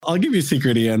I'll give you a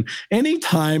secret, Ian.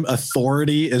 Anytime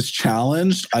authority is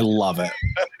challenged, I love it.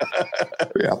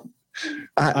 Yeah.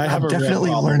 I'm definitely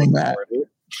learning that.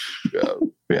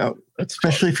 Yeah.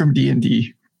 Especially from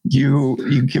D&D.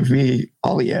 You give me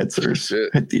all the answers.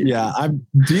 Yeah,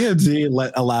 D&D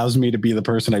allows me to be the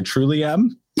person I truly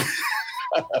am,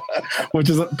 which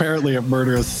is apparently a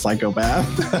murderous psychopath.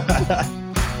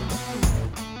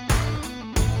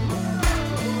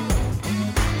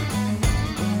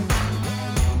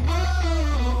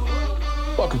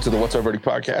 Welcome to the What's Our Verdict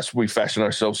podcast. We fashion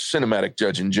ourselves cinematic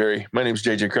judge and jury. My name is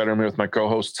JJ Crowder. I'm here with my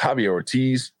co-hosts Javier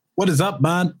Ortiz. What is up,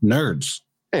 man? Nerds.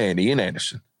 And Ian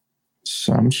Anderson.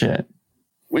 Some shit.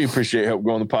 We appreciate help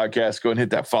growing the podcast. Go and hit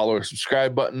that follow or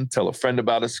subscribe button. Tell a friend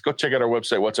about us. Go check out our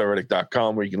website,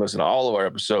 whatsourverdict.com, where you can listen to all of our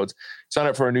episodes. Sign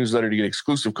up for our newsletter to get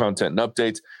exclusive content and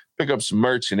updates. Pick up some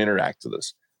merch and interact with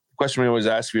us. The question we always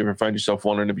ask, if you ever find yourself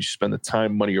wondering if you should spend the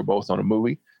time, money, or both on a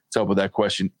movie, to help with that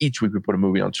question, each week we put a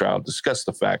movie on trial, discuss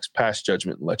the facts, pass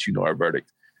judgment, and let you know our verdict.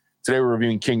 Today we're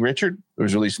reviewing King Richard. It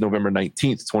was released November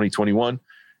 19th, 2021. It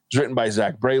was written by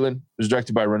Zach Braylen. It was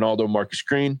directed by Ronaldo Marcus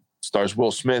Green. It stars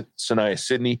Will Smith, Sanaya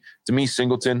Sidney, Denise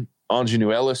Singleton,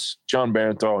 Anjanou Ellis, John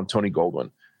Barenthal, and Tony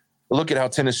Goldwyn. A look at how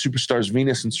tennis superstars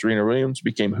Venus and Serena Williams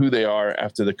became who they are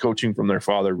after the coaching from their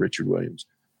father, Richard Williams.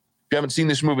 If you haven't seen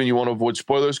this movie and you want to avoid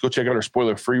spoilers, go check out our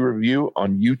spoiler-free review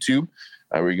on YouTube,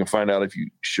 where you can find out if you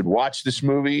should watch this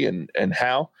movie and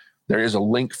how. There is a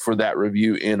link for that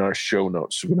review in our show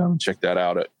notes. So go down and check that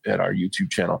out at our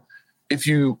YouTube channel. If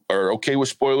you are okay with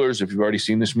spoilers, if you've already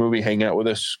seen this movie, hang out with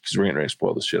us because we're getting ready to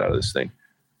spoil the shit out of this thing.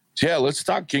 So yeah, let's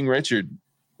talk King Richard.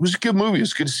 It was a good movie. It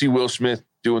was good to see Will Smith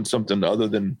doing something other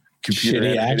than computer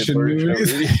shitty action movies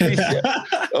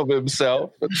of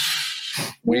himself.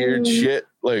 Weird shit.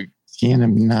 Like seeing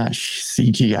him not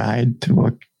CGI'd to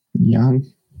look young.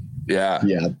 Yeah,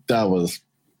 that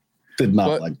did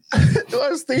not like. I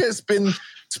was thinking it's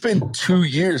been 2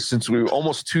 years since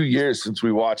almost 2 years since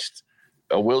we watched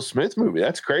a Will Smith movie.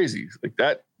 That's crazy. Like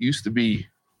that used to be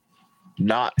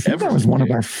not I think ever. That was one of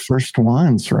our first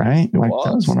ones, right? That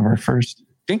was one of our first.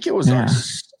 I think it was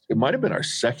it might have been our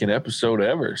second episode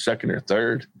ever, second or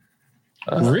third.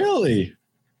 Really?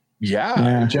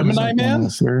 Yeah. Gemini Man?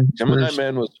 Gemini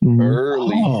Man was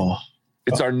early. Oh.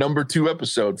 It's our number 2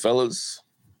 episode, fellas.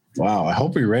 Wow. I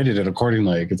hope we rated it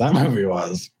accordingly because that movie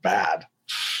was bad.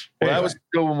 Well, that was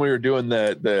still when we were doing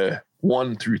the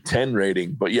 1 through 10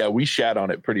 rating, but yeah, we shat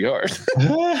on it pretty hard.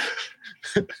 The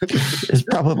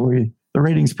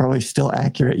rating's probably still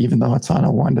accurate, even though it's on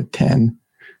a 1 to 10.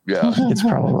 Yeah. It's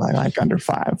probably like under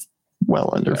 5,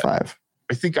 well under 5.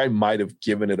 I think I might have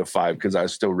given it a 5 because I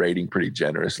was still rating pretty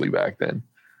generously back then.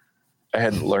 I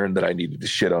hadn't learned that I needed to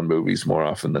shit on movies more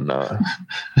often than not.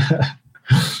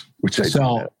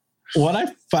 What I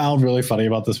found really funny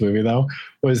about this movie, though,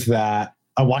 was that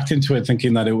I walked into it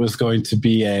thinking that it was going to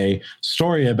be a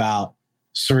story about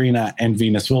Serena and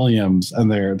Venus Williams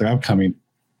and their upcoming.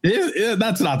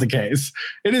 That's not the case.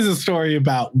 It is a story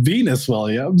about Venus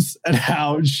Williams and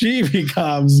how she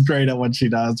becomes great at what she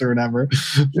does or whatever.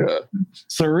 Yeah.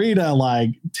 Serena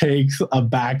takes a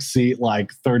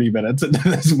backseat 30 minutes into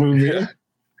this movie. Yeah.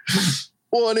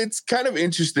 Well, and it's kind of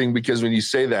interesting because when you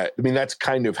say that, I mean, that's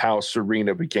kind of how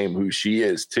Serena became who she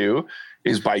is too,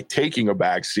 is by taking a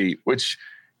backseat, which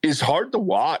is hard to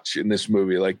watch in this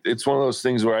movie. Like, it's one of those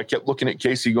things where I kept looking at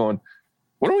Casey going,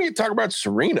 when are we going to talk about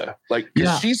Serena?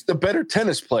 She's the better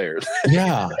tennis player.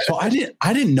 Yeah. So I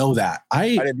didn't know that.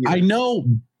 I know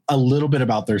a little bit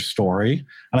about their story,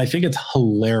 and I think it's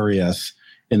hilarious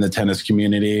in the tennis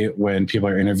community when people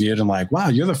are interviewed and wow,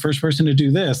 you're the first person to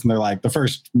do this. And they're like the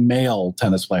first male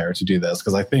tennis player to do this.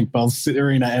 Because I think both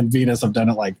Serena and Venus have done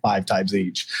it 5 times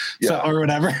each. Yeah. So, or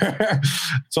whatever.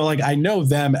 So I know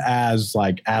them as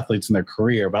athletes in their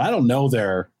career, but I don't know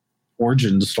their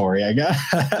origin story, I guess.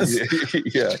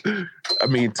 Yeah. I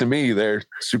mean, to me, they're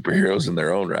superheroes in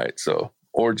their own right. So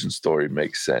origin story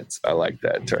makes sense. I like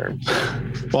that term.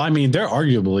 Well, I mean, they're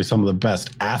arguably some of the best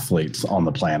athletes on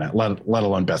the planet, let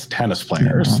alone best tennis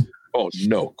players. Yeah. Oh,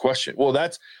 no question. Well,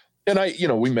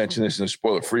 we mentioned this in the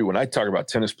spoiler free. When I talk about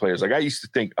tennis players, I used to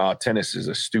think, tennis is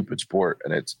a stupid sport,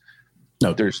 and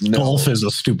golf is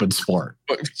a stupid sport.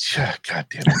 God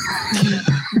damn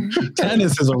it.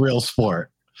 Tennis is a real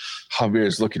sport. Javier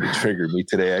is looking to trigger me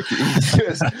today. I can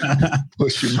just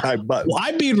pushing my buttons. Well,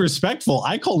 I'm being respectful.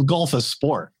 I called golf a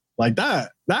sport. That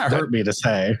hurt me to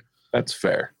say. That's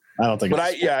fair. I don't think. But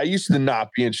I used to not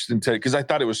be interested in tennis because I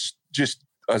thought it was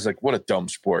I was like, what a dumb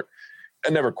sport. I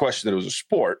never questioned that it was a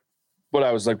sport, but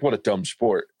I was like, what a dumb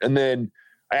sport. And then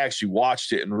I actually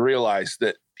watched it and realized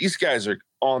that these guys are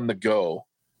on the go,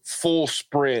 full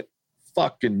sprint,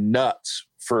 fucking nuts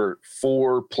for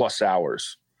 4+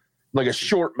 hours. Like a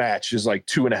short match is like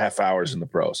 2.5 hours in the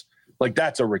pros. Like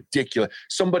that's a ridiculous.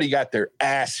 Somebody got their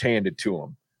ass handed to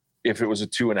them if it was a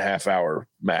 2.5 hour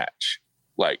match.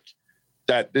 Like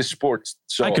that, this sport's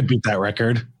so. I could beat that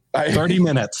record. 30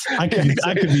 minutes. I could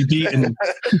be beaten.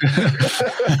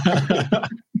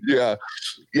 Yeah.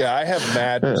 I have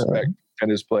mad respect for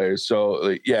tennis players.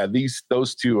 So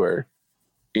those two are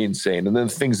insane. And then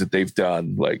the things that they've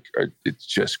done, it's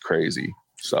just crazy.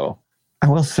 So I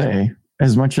will say,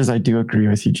 as much as I do agree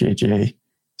with you, JJ,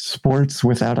 sports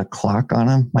without a clock on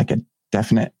them, like a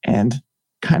definite end,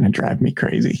 kind of drive me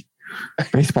crazy.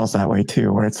 Baseball's that way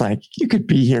too, where it's like you could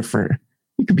be here for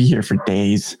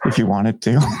days if you wanted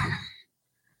to.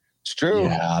 It's true.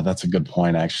 Yeah, that's a good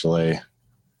point, actually.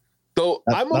 So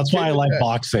that's why I like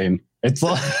boxing. It's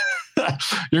like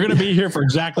you're going to be here for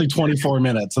exactly 24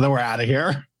 minutes, and then we're out of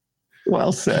here.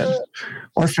 Well said.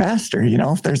 Or faster,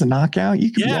 if there's a knockout,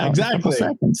 you can be out in a couple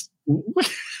seconds.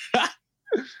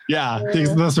 Yeah,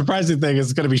 the surprising thing is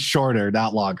it's going to be shorter,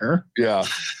 not longer. Yeah,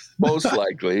 most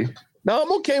likely. No,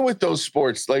 I'm okay with those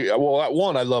sports. I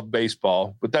love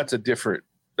baseball, but that's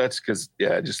because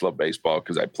I just love baseball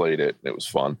because I played it and it was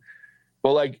fun.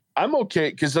 But I'm okay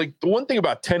because the one thing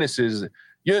about tennis is,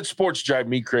 sports drive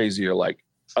me crazy.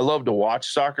 I love to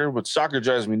watch soccer, but soccer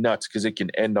drives me nuts because it can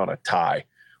end on a tie.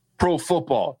 Pro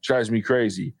football drives me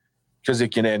crazy because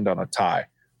it can end on a tie.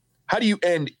 How do you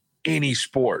end any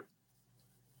sport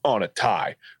on a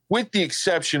tie? With the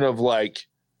exception of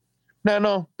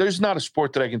no, there's not a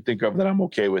sport that I can think of that I'm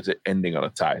okay with it ending on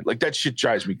a tie. That shit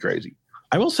drives me crazy.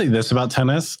 I will say this about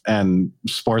tennis and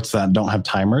sports that don't have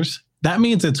timers. That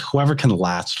means it's whoever can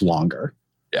last longer.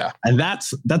 Yeah. And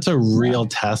that's a real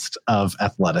test of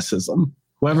athleticism.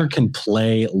 Whoever can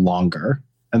play longer.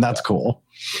 And that's cool.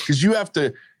 Because you have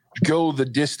to go the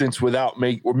distance without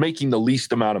making the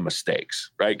least amount of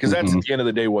mistakes, right? Because that's at the end of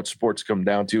the day what sports come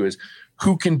down to is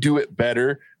who can do it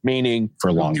better, meaning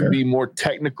for longer, who can be more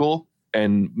technical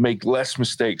and make less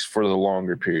mistakes for the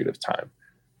longer period of time.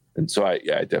 And so I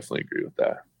definitely agree with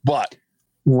that. But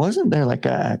wasn't there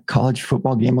a college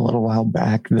football game a little while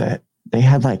back that they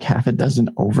had half a dozen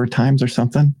overtimes or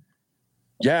something?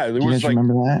 Yeah, there was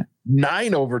remember that?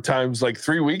 9 overtimes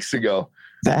 3 weeks ago.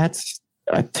 That's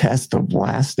a test of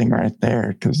lasting right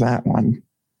there, because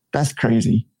that's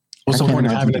crazy. Well, so we're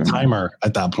having a timer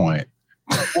at that point.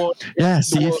 Well, yeah,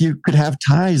 see, if you could have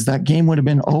ties, that game would have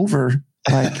been over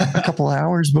a couple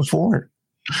hours before.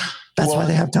 That's why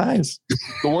they have ties.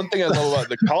 The one thing I love about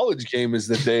the college game is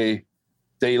that they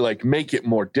make it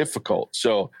more difficult.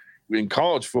 So in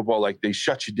college football, they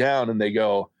shut you down and they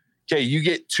go, okay, you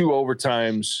get 2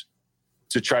 overtimes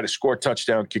to try to score a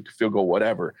touchdown, kick a field goal,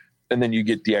 whatever. And then you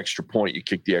get the extra point, you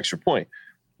kick the extra point.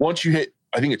 Once you hit,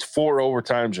 I think it's 4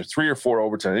 overtimes or 3 or 4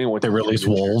 overtimes. They release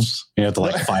wolves. You have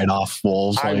to fight off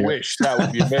wolves. I wish that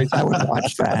would be amazing. I would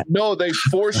watch that. No, they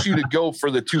force you to go for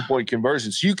the 2-point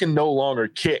conversion. So you can no longer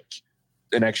kick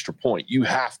an extra point. You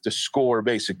have to score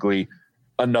basically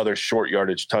another short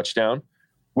yardage touchdown,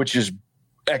 which is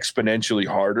exponentially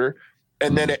harder.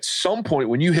 And then at some point,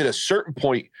 when you hit a certain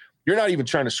point, you're not even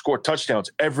trying to score touchdowns.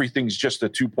 Everything's just a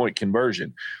 2-point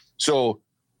conversion. So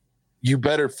you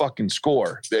better fucking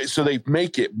score. So they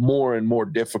make it more and more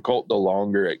difficult the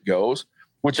longer it goes,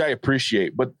 which I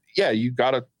appreciate. But yeah,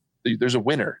 there's a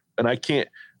winner. And I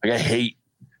hate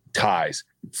ties.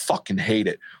 Fucking hate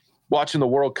it. Watching the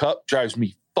World Cup drives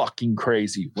me fucking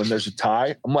crazy when there's a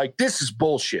tie. I'm like, this is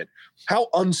bullshit. How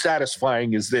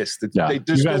unsatisfying is this? You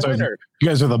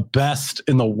guys are the best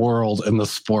in the world in the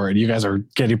sport. You guys are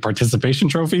getting participation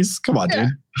trophies. Come on, dude.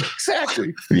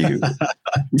 Exactly. You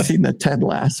seen the Ted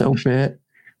Lasso bit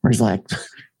where he's like,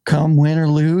 come win or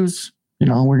lose, we're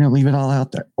going to leave it all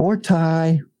out there. Or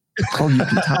tie. Oh, you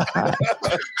can tie.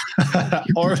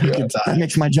 Or you can tie. That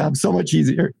makes my job so much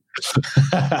easier.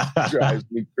 Drives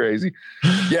me crazy.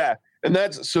 Yeah. And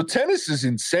so tennis is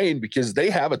insane because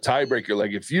they have a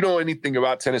tiebreaker. If you know anything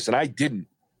about tennis, and I didn't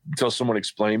until someone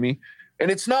explained me, and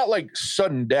it's not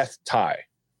sudden death tie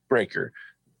breaker.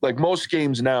 Most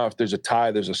games now, if there's a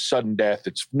tie, there's a sudden death.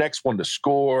 It's next one to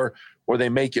score, or they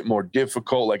make it more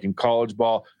difficult, in college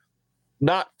ball.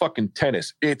 Not fucking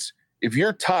tennis. It's if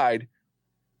you're tied,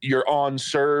 you're on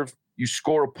serve, you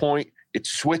score a point, it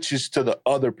switches to the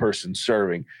other person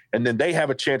serving, and then they have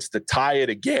a chance to tie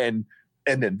it again.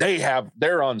 And then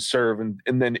they're on serve, and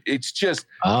then it's just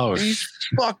these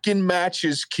fucking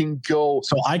matches can go.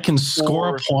 So I can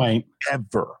score a point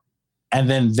ever, and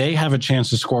then they have a chance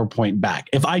to score a point back.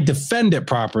 If I defend it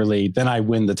properly, then I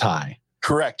win the tie.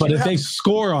 Correct. But if they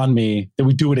score on me, then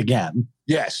we do it again.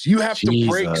 Yes, you have to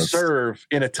break serve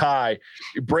in a tie,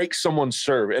 break someone's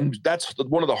serve, and that's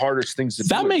one of the hardest things to do.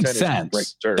 That makes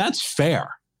sense. That's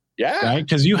fair. Yeah, right.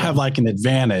 Because you have like an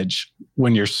advantage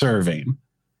when you're serving,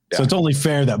 so it's only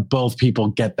fair that both people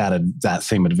get that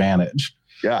same advantage.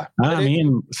 Yeah, I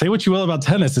mean, say what you will about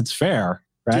tennis, it's fair,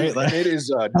 right? Dude, like, it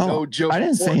is no joke. I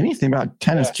didn't say anything about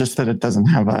tennis, just that it doesnn't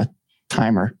have a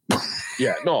timer.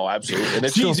 Yeah, no, absolutely. And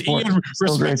it's still Ian,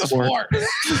 respect the sport.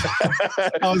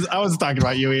 I was talking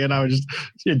about you, Ian. I was just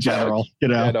in general, you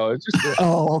know. Yeah, no, it's just,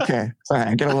 oh, okay. Sorry,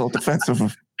 I get a little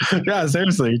defensive. Yeah,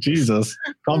 seriously, Jesus,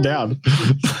 calm down.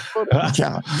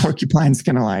 Yeah, Porcupine's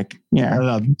gonna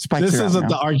spike. This isn't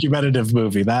the argumentative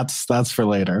movie. That's for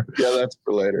later. Yeah, that's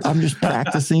for later. I'm just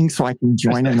practicing so I can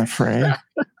join in the fray.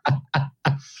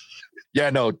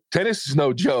 Yeah, no, tennis is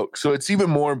no joke. So it's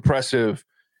even more impressive.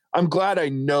 I'm glad I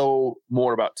know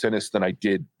more about tennis than I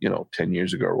did, 10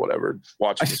 years ago or whatever.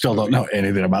 I still don't know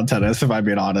anything about tennis, if I'm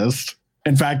being honest.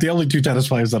 In fact, the only two tennis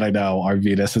players that I know are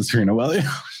Venus and Serena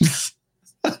Williams.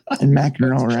 And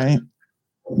McEnroe, right?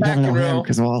 You don't know him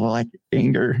because of all the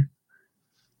anger.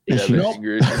 Yeah, nope.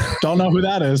 Don't know who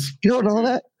that is. You don't know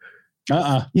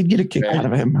that? You'd get a kick out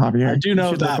of him, Javier. I do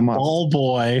know that ball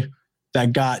boy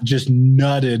that got just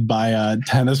nutted by a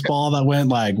tennis ball that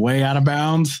went way out of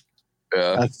bounds.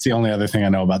 Yeah. That's the only other thing I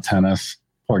know about tennis.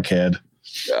 Poor kid.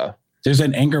 Yeah. There's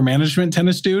an anger management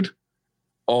tennis dude.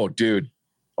 Oh, dude.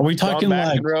 Are we talking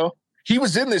McEnroe? He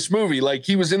was in this movie.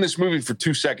 He was in this movie for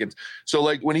 2 seconds.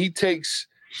 So when he takes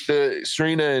the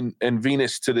Serena and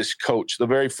Venus to this coach, the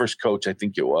very first coach, I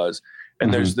think it was,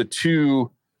 and there's the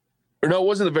two, or no, it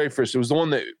wasn't the very first. It was the one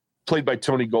that played by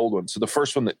Tony Goldwyn. So the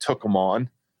first one that took him on,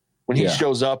 when he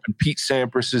shows up and Pete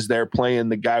Sampras is there playing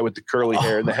the guy with the curly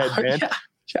hair and the headband.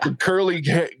 Yeah. The curly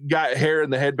got hair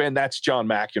and the headband, that's John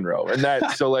McEnroe. And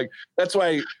that's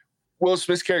why Will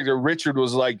Smith's character, Richard,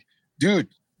 was like, dude,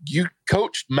 you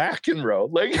coached McEnroe.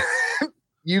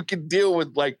 You can deal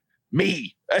with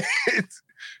me.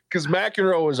 Because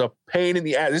McEnroe is a pain in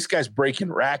the ass. This guy's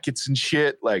breaking rackets and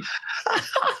shit.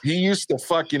 He used to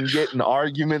fucking get in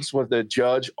arguments with the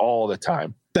judge all the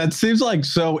time. That seems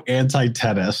so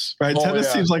anti-tennis, right?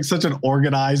 Tennis seems like such an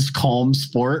organized, calm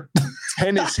sport.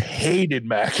 Tennis hated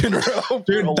McEnroe.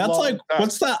 Dude, that's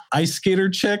what's that ice skater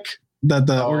chick that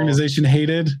the organization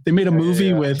hated? They made a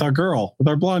movie with our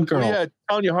blonde girl. Yeah,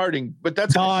 Tonya Harding. But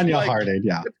that's Tonya Harding,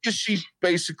 yeah. Because she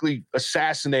basically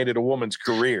assassinated a woman's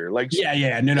career. No,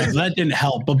 that didn't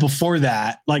help. But before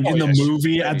that, in the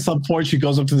movie, at some point, she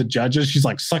goes up to the judges. She's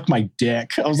like, suck my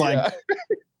dick. I was like,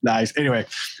 nice. Anyway.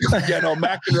 Yeah, no,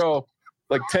 McEnroe,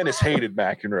 tennis hated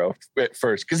McEnroe at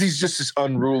first because he's just this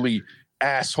unruly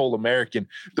asshole American.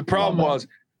 The problem was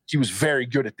he was very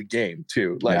good at the game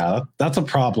too. That's a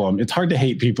problem. It's hard to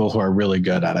hate people who are really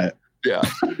good at it. Yeah.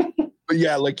 But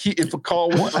yeah, if a call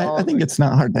went wrong, I think it's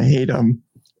not hard to hate him.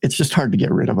 It's just hard to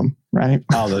get rid of him, right?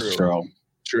 Oh, that's true.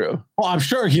 True. Well, I'm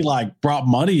sure he brought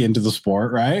money into the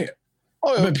sport, right?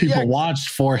 Oh, but people watched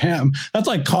for him. That's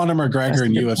like Conor McGregor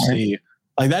in UFC.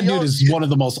 That dude is one of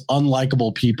the most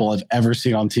unlikable people I've ever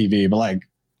seen on TV. But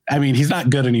he's not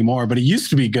good anymore, but he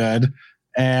used to be good.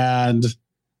 And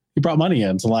he brought money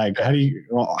in. So how do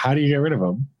you get rid of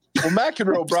him? Well,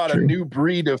 McEnroe brought a new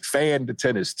breed of fan to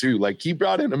tennis too. He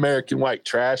brought in American white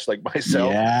trash like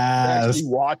myself. Yes. He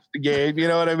watched the game. You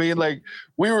know what I mean?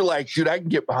 We were dude, I can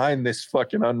get behind this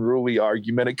fucking unruly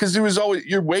argument. Because there was always,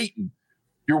 you're waiting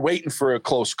for a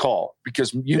close call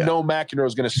because McEnroe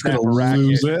is going to snap a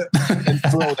racket and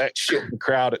throw that shit in the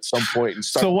crowd at some point. And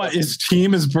so what? His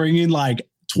team is bringing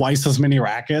twice as many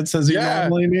rackets as you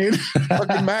normally need.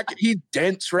 Fucking he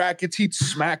dents rackets. He'd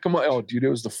smack them. Oh, dude, it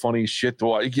was the funniest shit to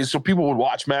watch. So people would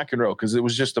watch McEnroe because it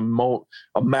was just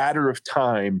a matter of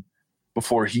time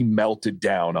before he melted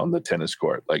down on the tennis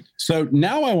court. So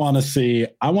now I want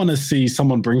to see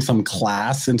someone bring some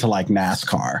class into Yeah.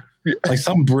 NASCAR.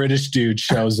 Some British dude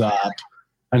shows up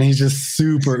and he's just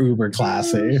super uber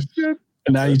classy.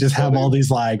 And now you just have all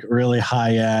these really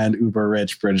high-end, uber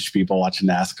rich British people watching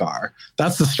NASCAR.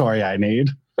 That's the story I need.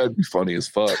 That'd be funny as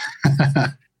fuck.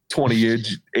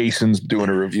 20-inch Ason's doing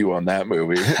a review on that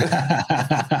movie.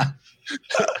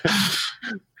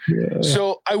 Yeah.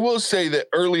 So I will say that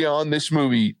early on, this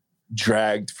movie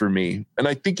dragged for me. And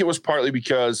I think it was partly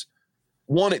because,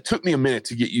 one, it took me a minute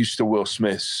to get used to Will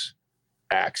Smith's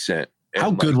accent.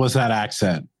 How good was that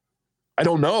accent? I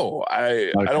don't know.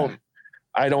 I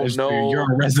don't know.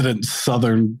 You're a resident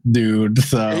Southern dude,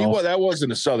 so that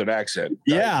wasn't a Southern accent.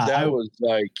 Yeah, that was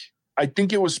I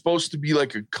think it was supposed to be a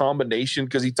combination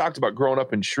because he talked about growing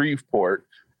up in Shreveport.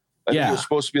 I think it was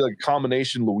supposed to be a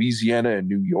combination Louisiana and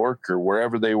New York or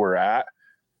wherever they were at.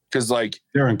 Because like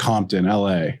they're in Compton,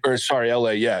 LA.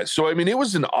 LA. Yeah. So I mean, it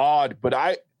was an odd, but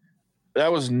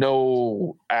that was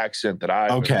no accent that I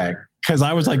okay. Because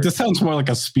I was like, this sounds more like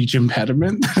a speech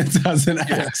impediment than it does an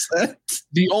accent.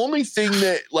 The only thing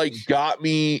that like got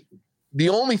me, the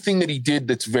only thing that he did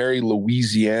that's very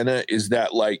Louisiana is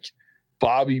that like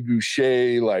Bobby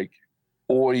Boucher, like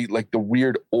oi, like the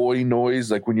weird oi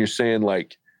noise, like when you're saying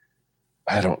like,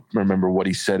 I don't remember what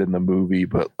he said in the movie,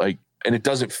 but like, and it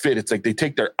doesn't fit. It's like they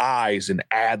take their eyes and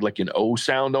add like an O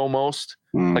sound almost.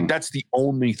 Like that's the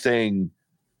only thing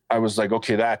I was like,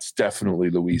 okay, that's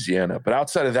definitely Louisiana. But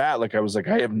outside of that, like I was like,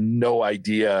 I have no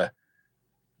idea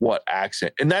what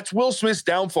accent. And that's Will Smith's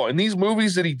downfall. In these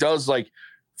movies that he does like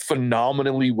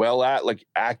phenomenally well at, like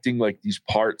acting like these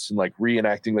parts and like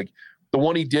reenacting, like the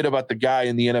one he did about the guy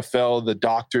in the NFL, the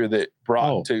doctor that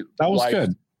brought to that was life.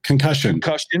 Good.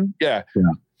 Concussion. Yeah.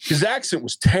 His accent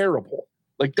was terrible.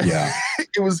 Like that,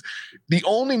 it was the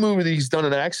only movie that he's done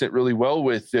an accent really well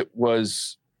with. It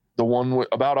was the one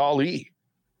about Ali,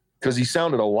 because he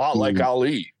sounded a lot like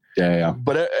Ali. Yeah.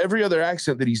 But every other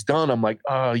accent that he's done, I'm like,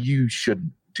 oh, you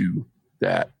shouldn't do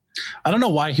that. I don't know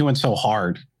why he went so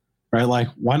hard, right? Like,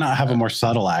 why not have a more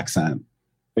subtle accent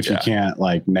if you can't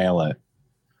like nail it?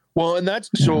 Well, and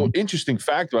that's so interesting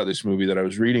fact about this movie that I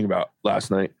was reading about last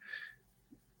night.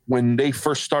 When they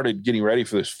first started getting ready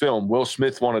for this film, Will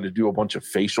Smith wanted to do a bunch of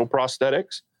facial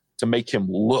prosthetics to make him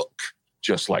look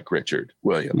just like Richard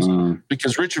Williams.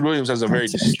 Because Richard Williams has a very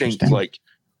distinct like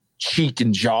cheek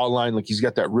and jawline. Like he's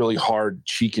got that really hard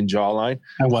cheek and jawline.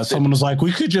 And someone was like,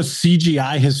 we could just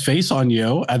CGI his face on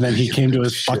you. And then he came to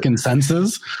his fucking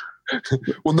senses.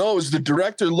 Well, no, it was the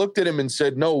director looked at him and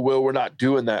said, no, Will, we're not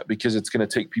doing that because it's going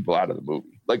to take people out of the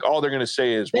movie. Like all they're going to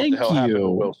say is, what the hell happened to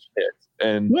Will Smith?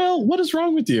 And well, what is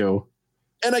wrong with you?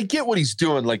 And I get what he's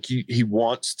doing. Like he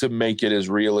wants to make it as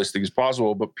realistic as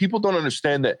possible, but people don't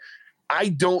understand that I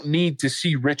don't need to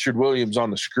see Richard Williams on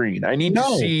the screen. I need to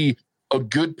see a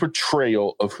good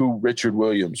portrayal of who Richard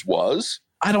Williams was.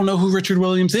 I don't know who Richard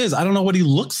Williams is. I don't know what he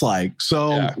looks like.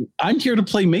 So I'm here to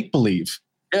play make-believe.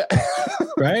 Yeah.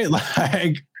 Right?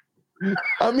 Like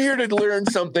I'm here to learn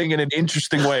something in an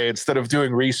interesting way instead of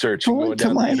doing research and going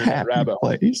down my the internet rabbit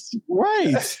hole.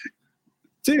 Right.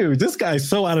 Dude, this guy's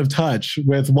so out of touch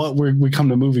with what we come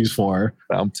to movies for.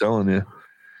 I'm telling you.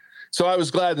 So I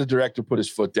was glad the director put his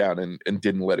foot down and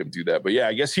didn't let him do that. But yeah,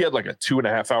 I guess he had like a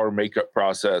 2.5 hour makeup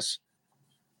process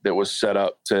that was set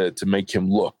up to make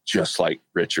him look just like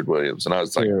Richard Williams. And I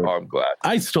was like, oh, I'm glad.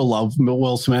 I still love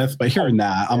Will Smith, but hearing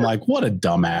that, I'm like, what a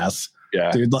dumbass. Yeah.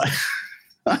 Dude, like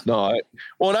no,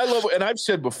 and I love, and I've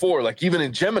said before, like even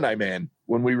in Gemini Man,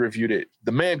 when we reviewed it,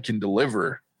 the man can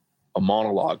deliver a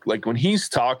monologue. Like when he's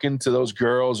talking to those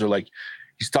girls or like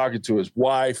he's talking to his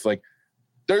wife, like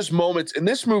there's moments in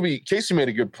this movie. Casey made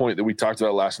a good point that we talked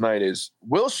about last night is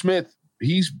Will Smith.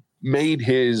 He's made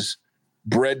his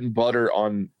bread and butter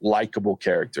on likable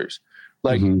characters.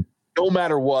 Like no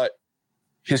matter what,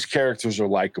 his characters are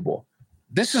likable.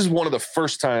 This is one of the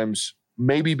first times,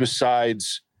 maybe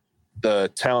besides the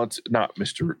talent, not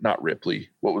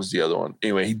Ripley. What was the other one?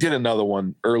 Anyway, he did another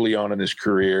one early on in his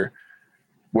career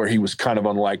where he was kind of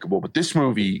unlikable. But this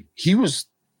movie, he was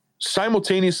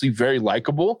simultaneously very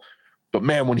likable. But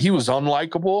man, when he was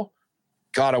unlikable,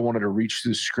 God, I wanted to reach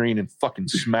through the screen and fucking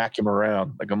smack him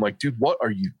around. Like, I'm like, dude, what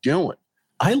are you doing?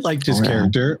 I liked his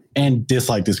character and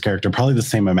disliked his character probably the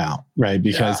same amount, right?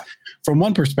 Because from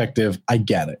one perspective, I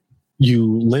get it.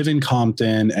 You live in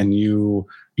Compton and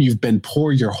you've been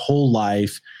poor your whole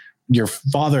life. Your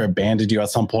father abandoned you at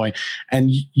some point,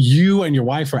 and you and your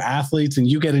wife are athletes, and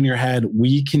you get in your head,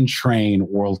 we can train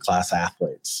world-class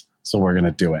athletes, so we're going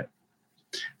to do it.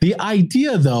 The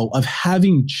idea, though, of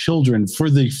having children for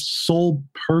the sole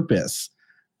purpose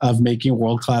of making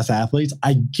world-class athletes,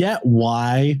 I get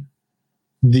why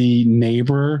the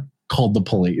neighbor called the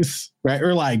police, right?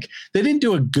 Or like they didn't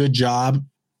do a good job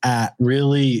at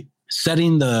really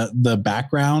setting the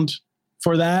background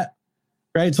for that.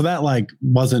 Right. So that like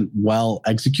wasn't well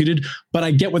executed, but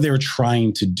I get what they were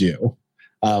trying to do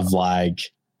of like,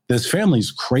 this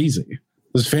family's crazy.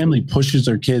 This family pushes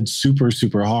their kids super,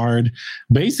 super hard,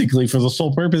 basically for the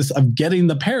sole purpose of getting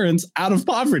the parents out of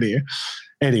poverty.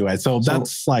 Anyway, so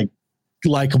that's like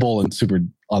likable and super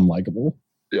unlikable.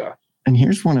 Yeah. And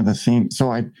here's one of the things. So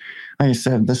like I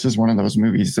said, this is one of those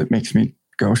movies that makes me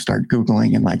go start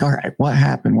Googling and like, all right, what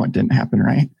happened? What didn't happen?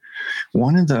 Right.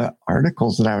 One of the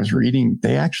articles that I was reading,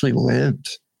 they actually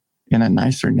lived in a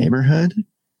nicer neighborhood.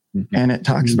 And it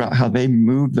talks about how they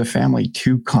moved the family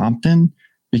to Compton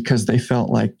because they felt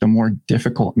like the more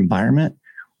difficult environment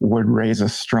would raise a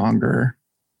stronger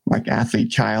like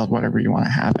athlete child, whatever you want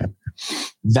to have it.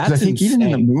 That's I think insane. even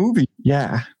in the movie,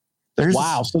 yeah.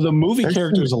 Wow. So the movie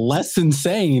character is less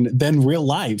insane than real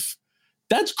life.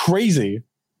 That's crazy.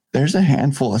 There's a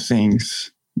handful of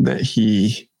things that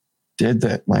he did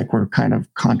that like were kind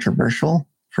of controversial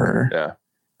for. Yeah.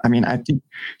 I mean, I think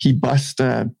he bussed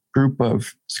a group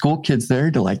of school kids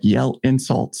there to like yell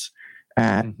insults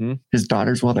at his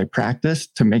daughters while they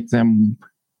practiced to make them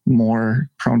more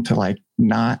prone to like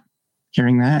not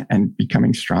hearing that and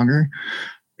becoming stronger.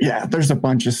 Yeah, there's a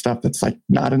bunch of stuff that's like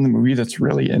not in the movie that's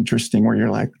really interesting where you're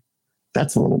like,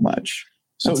 that's a little much.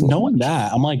 So knowing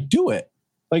that, I'm like, do it.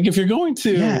 Like if you're going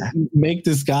to make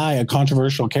this guy a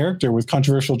controversial character with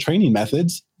controversial training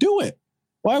methods, do it.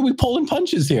 Why are we pulling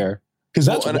punches here? Because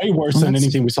that's way worse than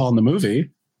anything we saw in the movie.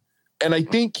 And I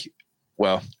think,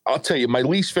 well, I'll tell you, my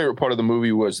least favorite part of the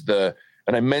movie was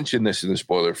and I mentioned this in the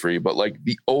spoiler free, but like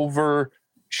the over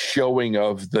showing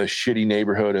of the shitty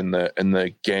neighborhood and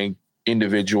the gang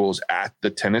individuals at the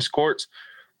tennis courts.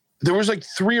 There was like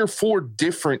 3 or 4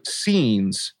 different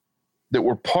scenes that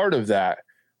were part of that.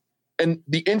 And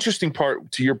the interesting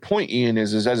part to your point, Ian,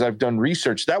 is as I've done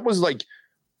research, that was like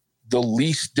the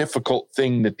least difficult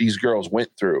thing that these girls went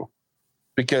through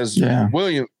because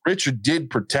Richard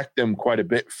did protect them quite a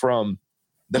bit from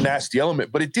the nasty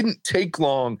element, but it didn't take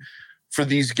long for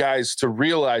these guys to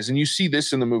realize, and you see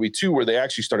this in the movie too, where they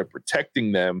actually started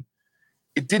protecting them.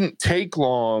 It didn't take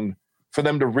long for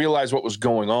them to realize what was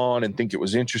going on and think it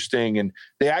was interesting. And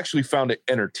they actually found it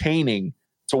entertaining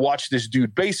to watch this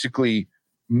dude basically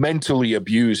mentally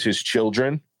abuse his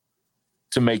children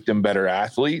to make them better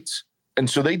athletes. And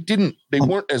so they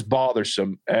weren't as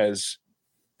bothersome as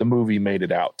the movie made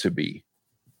it out to be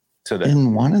to them.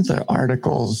 In one of the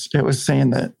articles, it was saying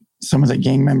that some of the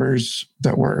gang members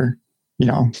that were,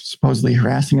 supposedly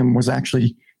harassing him was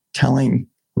actually telling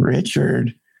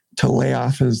Richard to lay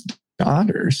off his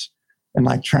daughters and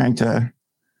like trying to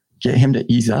get him to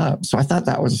ease up. So I thought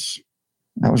that was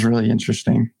really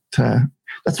interesting.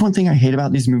 That's one thing I hate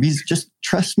about these movies. Just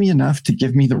trust me enough to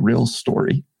give me the real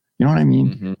story. You know what I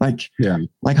mean? Like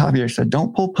Javier said,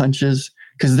 don't pull punches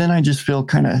because then I just feel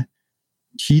kind of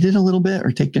cheated a little bit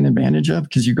or taken advantage of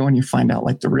because you go and you find out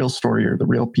like the real story or the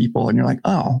real people and you're like,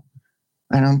 oh,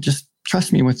 I don't just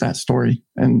trust me with that story.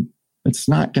 And it's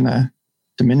not going to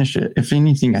diminish it. If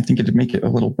anything, I think it'd make it a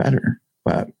little better,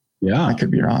 but I could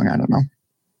be wrong. I don't know.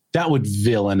 That would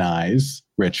villainize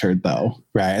Richard though.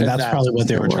 Right. And that's probably what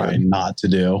they were trying not to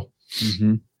do.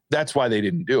 Mm-hmm. That's why they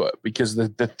didn't do it because the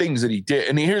things that he did.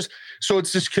 And so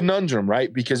it's this conundrum,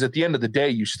 right? Because at the end of the day,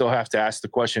 you still have to ask the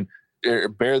question,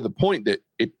 bear the point that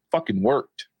it fucking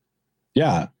worked.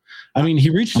 Yeah. I mean,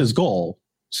 he reached his goal.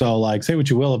 So like, say what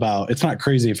you will about, it's not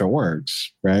crazy if it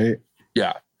works. Right.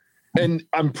 Yeah. And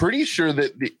I'm pretty sure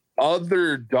that the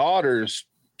other daughters.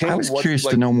 I was curious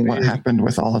to know what happened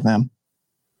with all of them.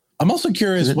 I'm also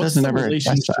curious, what's the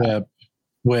relationship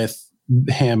with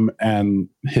him and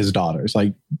his daughters?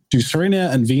 Like, do Serena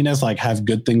and Venus like have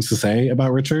good things to say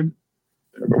about Richard?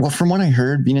 Well, from what I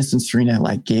heard, Venus and Serena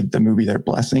like gave the movie their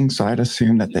blessing. So I'd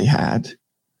assume that they had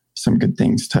some good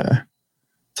things to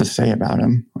say about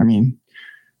him. I mean,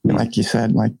 like you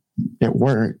said, like it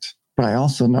worked. But I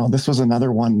also know this was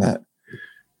another one that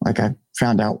like I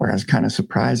found out where I was kind of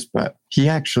surprised, but he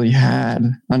actually had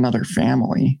another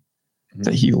family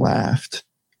that he left.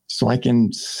 So like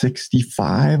in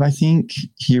 65, I think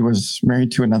he was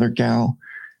married to another gal.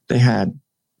 They had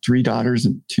 3 daughters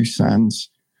and 2 sons.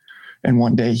 And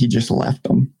one day he just left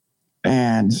them.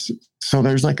 And so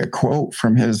there's like a quote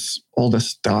from his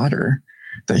oldest daughter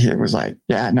that he was like,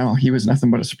 yeah, no, he was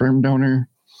nothing but a sperm donor.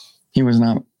 He was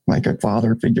not like a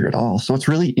father figure at all. So it's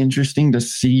really interesting to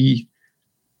see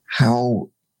how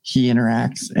he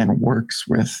interacts and works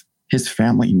with his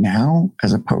family now,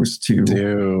 as opposed to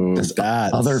this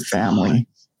other family.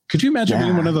 Could you imagine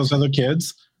being one of those other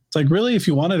kids? It's like, really, if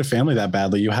you wanted a family that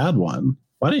badly, you had one.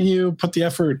 Why didn't you put the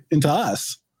effort into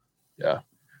us? Yeah.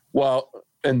 Well,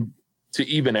 and to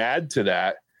even add to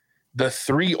that, the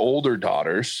 3 older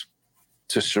daughters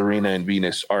to Serena and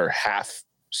Venus are half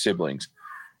siblings.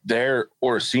 They're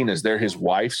Orsina's, they're his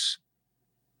wife's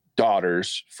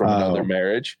daughters from another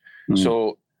marriage. Mm-hmm.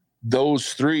 So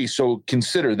those 3, so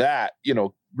consider that,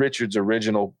 Richard's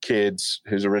original kids,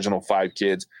 his original 5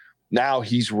 kids. Now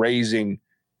he's raising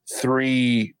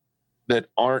 3 that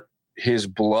aren't his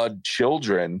blood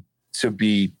children to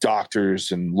be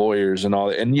doctors and lawyers and all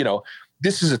that. And,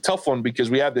 this is a tough one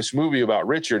because we have this movie about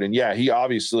Richard and he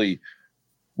obviously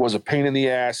was a pain in the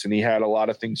ass and he had a lot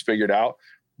of things figured out.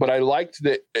 But I liked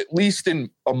that at least in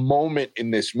a moment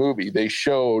in this movie, they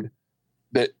showed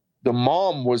that the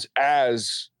mom was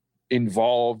as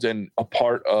involved and a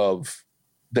part of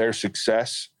their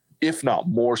success if not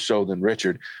more so than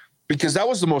Richard, because that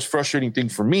was the most frustrating thing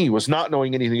for me, was not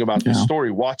knowing anything about this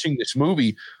story. Watching this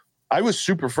movie, I was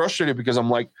super frustrated because I'm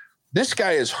like, this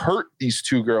guy has hurt these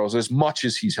two girls as much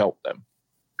as he's helped them.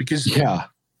 Because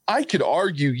I could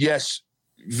argue, yes,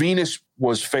 Venus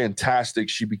was fantastic.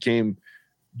 She became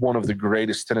one of the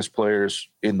greatest tennis players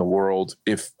in the world,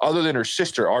 if other than her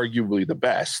sister, arguably the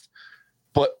best.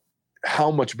 But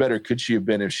how much better could she have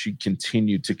been if she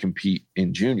continued to compete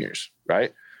in juniors,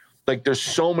 right? Like, there's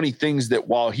so many things that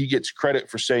while he gets credit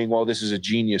for saying, well, this is a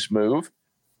genius move,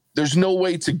 there's no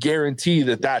way to guarantee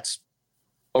that that's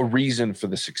a reason for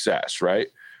the success, right?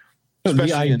 Especially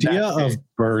the idea of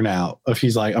burnout, if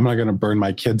he's like, I'm not going to burn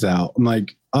my kids out. I'm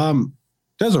like,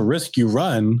 there's a risk you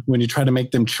run when you try to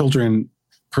make them children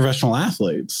professional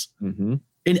athletes in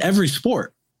every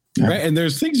sport, right? And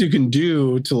there's things you can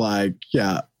do to like,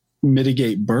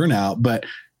 mitigate burnout, but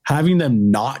having them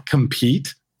not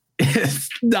compete is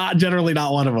generally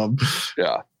not one of them.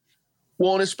 Yeah.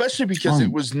 Well, and especially because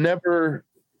it was never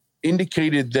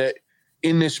indicated that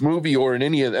in this movie or in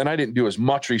any of, and I didn't do as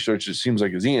much research, it seems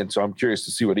like, as Ian, so I'm curious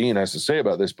to see what Ian has to say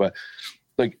about this, but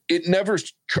like, it never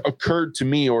occurred to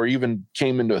me or even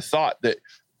came into a thought that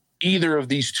either of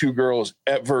these two girls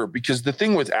ever, because the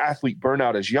thing with athlete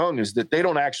burnout as young is that they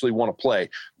don't actually want to play.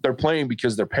 They're playing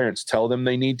because their parents tell them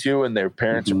they need to, and their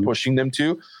parents are pushing them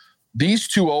to. These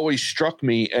two always struck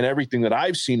me, and everything that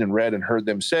I've seen and read and heard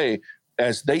them say,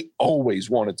 as they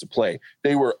always wanted to play.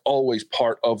 They were always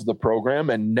part of the program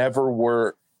and never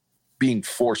were being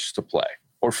forced to play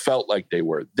or felt like they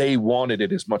were. They wanted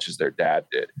it as much as their dad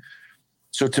did.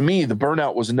 So to me, the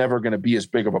burnout was never going to be as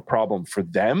big of a problem for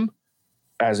them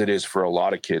as it is for a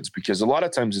lot of kids, because a lot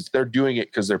of times they're doing it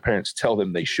because their parents tell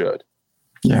them they should.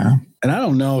 Yeah. And I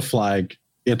don't know if like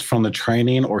it's from the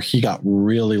training or he got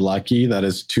really lucky that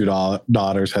his two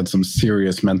daughters had some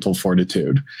serious mental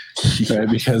fortitude. Right?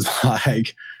 Because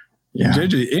like,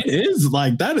 JJ, it is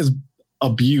like, that is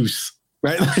abuse,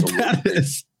 right? Like that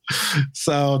is.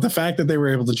 So the fact that they were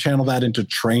able to channel that into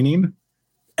training,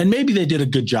 and maybe they did a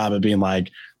good job of being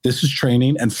like, this is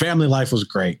training, and family life was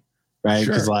great, right?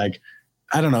 Because like,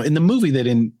 I don't know, in the movie, they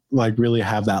didn't like really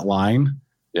have that line.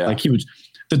 Yeah. Like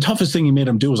the toughest thing he made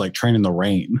him do was like train in the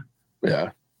rain.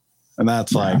 Yeah. And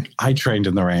that's like, I trained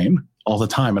in the rain all the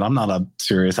time, and I'm not a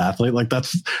serious athlete. Like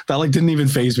that like didn't even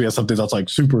faze me as something that's like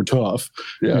super tough,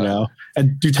 you know?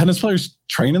 And do tennis players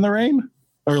train in the rain,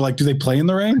 or like, do they play in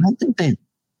the rain? I don't think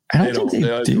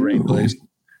they do.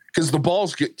 Because the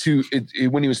balls get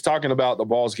when he was talking about the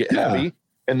balls get heavy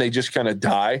and they just kind of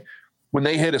die. When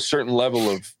they hit a certain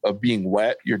level of being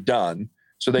wet, you're done.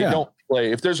 So they don't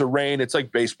play. If there's a rain, it's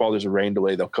like baseball. There's a rain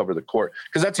delay. They'll cover the court.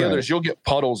 Because that's the other is you'll get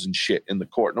puddles and shit in the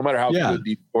court. No matter how good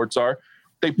these courts are,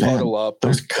 they puddle up.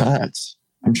 Those cuts.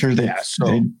 I'm sure that's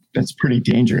pretty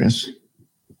dangerous.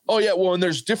 Oh, yeah. Well, and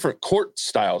there's different court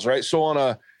styles, right? So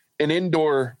on an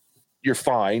indoor, you're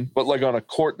fine. But like on a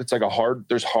court that's like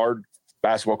there's hard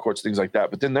basketball courts, things like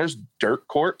that. But then there's dirt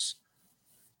courts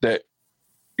that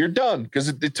you're done because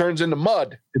it turns into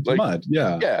mud. It's like mud,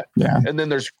 yeah. And then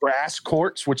there's grass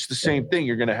courts, which the same thing.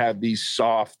 You're going to have these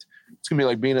soft. It's going to be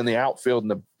like being in the outfield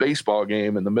in a baseball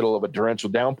game in the middle of a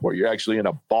torrential downpour. You're actually in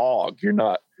a bog. You're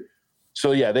not.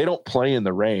 So yeah, they don't play in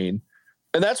the rain,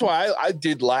 and that's why I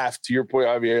did laugh to your point,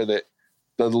 Javier, that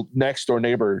the next door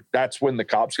neighbor. That's when the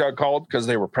cops got called because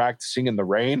they were practicing in the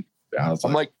rain. Yeah,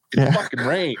 I'm like fucking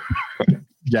rain.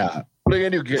 Yeah. What are they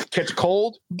going to do? Catch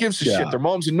cold? Who gives a shit? Their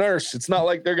mom's a nurse. It's not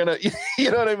like they're going to,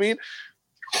 you know what I mean?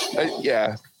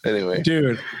 Anyway.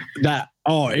 Dude,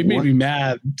 it made me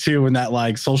mad too when that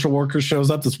like social worker shows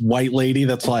up, this white lady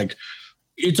that's like,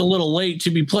 it's a little late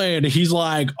to be playing. He's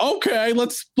like, okay,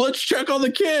 let's check on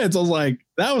the kids. I was like,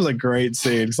 that was a great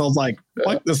scene. So I was like,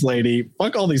 fuck this lady.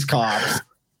 Fuck all these cops.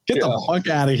 Get the fuck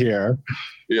out of here.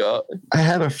 Yeah. I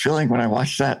had a feeling when I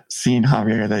watched that scene,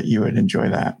 Javier, that you would enjoy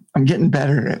that. I'm getting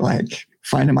better at like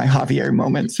finding my Javier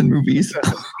moments in movies.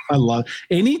 I love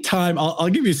anytime. I'll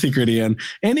give you a secret, Ian.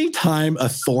 Anytime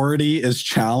authority is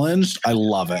challenged, I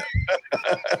love it.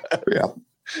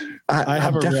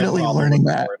 I'm definitely learning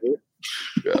that.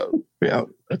 Yeah.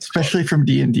 Especially from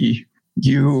D&D.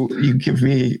 You give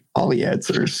me all the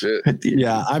answers.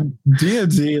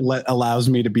 D&D allows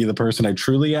me to be the person I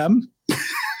truly am.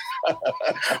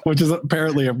 Which is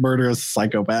apparently a murderous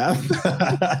psychopath.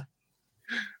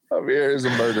 Javier is a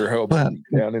murder hope down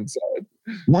inside.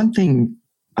 One thing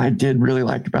I did really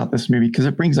like about this movie, because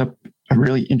it brings up a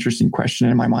really interesting question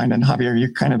in my mind, and Javier,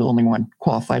 you're kind of the only one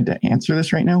qualified to answer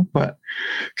this right now, but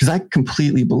because I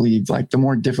completely believe like the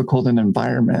more difficult an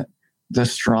environment, the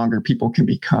stronger people can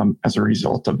become as a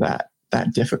result of that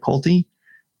difficulty.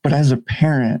 But as a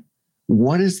parent,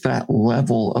 what is that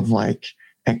level of like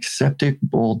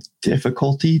acceptable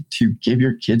difficulty to give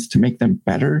your kids to make them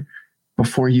better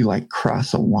before you like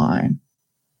cross a line?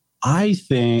 I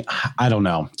don't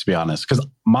know, to be honest, because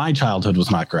my childhood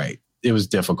was not great. It was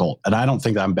difficult. And I don't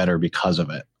think I'm better because of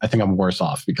it. I think I'm worse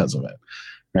off because of it.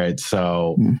 Right.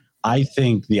 So I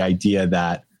think the idea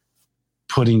that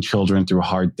putting children through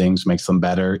hard things makes them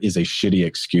better is a shitty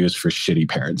excuse for shitty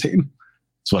parenting.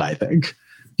 That's what I think.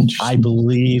 I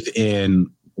believe in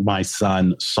my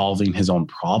son solving his own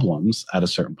problems at a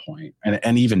certain point.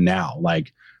 And even now,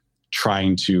 like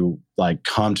trying to like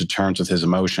come to terms with his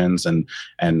emotions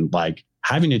and like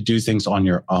having to do things on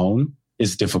your own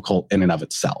is difficult in and of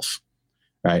itself.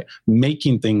 Right.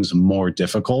 Making things more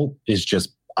difficult is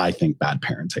just, I think, bad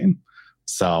parenting.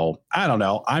 So I don't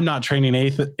know. I'm not training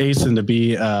Asen to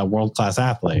be a world-class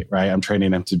athlete, right? I'm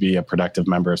training him to be a productive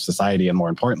member of society and, more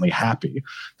importantly, happy.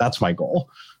 That's my goal.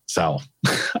 So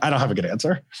I don't have a good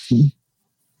answer.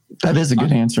 That is a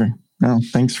good answer. No,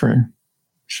 thanks for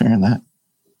sharing that.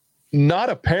 Not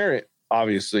a parent,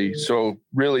 obviously. So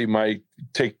really might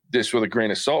take this with a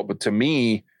grain of salt. But to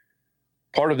me,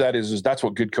 part of that is that's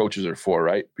what good coaches are for,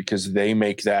 right? Because they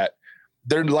make that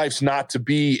their life's not to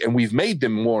be, and we've made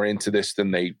them more into this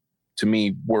than they, to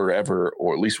me, were ever,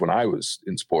 or at least when I was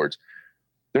in sports.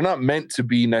 They're not meant to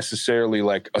be necessarily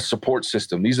like a support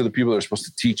system. These are the people that are supposed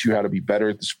to teach you how to be better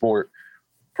at the sport,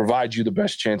 provide you the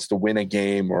best chance to win a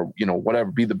game or, you know,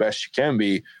 whatever, be the best you can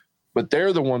be. But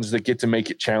they're the ones that get to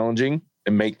make it challenging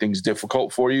and make things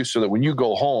difficult for you so that when you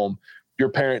go home, your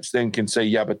parents then can say,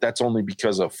 yeah, but that's only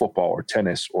because of football or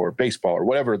tennis or baseball or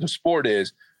whatever the sport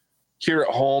is. Here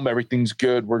at home, everything's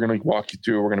good. We're going to walk you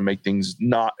through. We're going to make things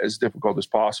not as difficult as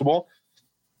possible.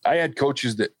 I had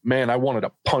coaches that, man, I wanted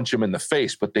to punch them in the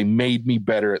face, but they made me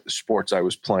better at the sports I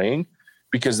was playing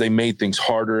because they made things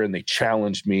harder and they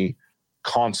challenged me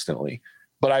constantly.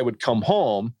 But I would come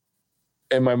home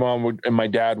and my mom and my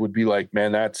dad would be like,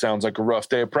 man, that sounds like a rough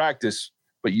day of practice,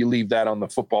 but you leave that on the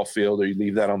football field or you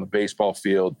leave that on the baseball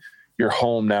field. You're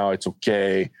home now. It's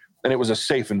okay. And it was a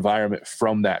safe environment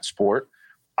from that sport.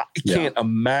 I can't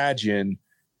imagine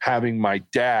having my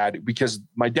dad, because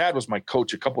my dad was my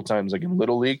coach a couple times, like in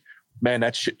Little League. Man,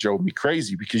 that shit drove me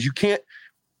crazy because you can't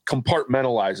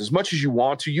compartmentalize as much as you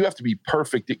want to. You have to be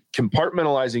perfect at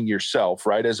compartmentalizing yourself,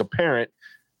 right? As a parent,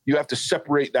 you have to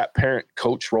separate that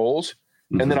parent-coach roles.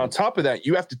 Mm-hmm. And then on top of that,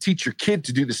 you have to teach your kid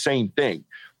to do the same thing.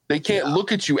 They can't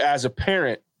look at you as a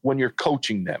parent when you're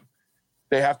coaching them.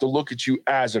 They have to look at you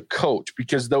as a coach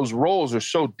because those roles are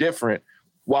so different.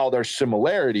 While there's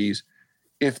similarities,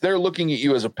 if they're looking at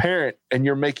you as a parent and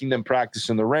you're making them practice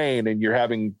in the rain and you're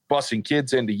bussing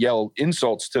kids in to yell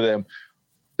insults to them,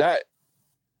 that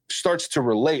starts to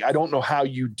relate. I don't know how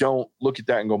you don't look at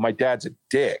that and go, my dad's a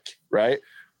dick, right?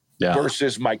 Yeah.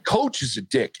 Versus my coach is a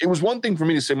dick. It was one thing for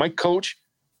me to say my coach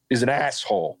is an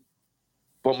asshole,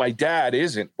 but my dad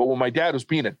isn't. But when my dad was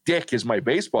being a dick as my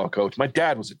baseball coach, my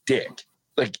dad was a dick.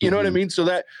 Like, you know what I mean? So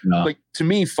that, like, to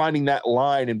me, finding that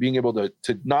line and being able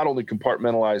to not only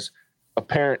compartmentalize a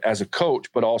parent as a coach,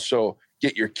 but also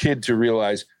get your kid to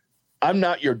realize, I'm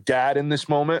not your dad in this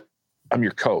moment. I'm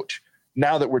your coach.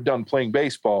 Now that we're done playing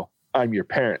baseball, I'm your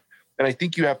parent. And I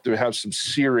think you have to have some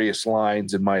serious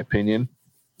lines, in my opinion.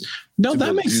 No,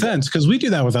 that makes sense because we do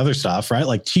that with other stuff, right?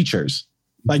 Like teachers.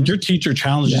 Like your teacher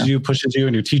challenges you, pushes you,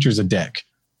 and your teacher's a dick.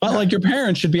 But like your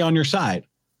parents should be on your side.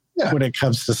 Yeah. When it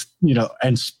comes to, you know,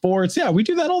 and sports. Yeah, we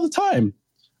do that all the time.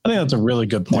 I think that's a really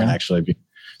good point, actually.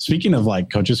 Speaking of like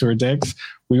coaches who are dicks,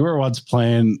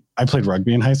 I played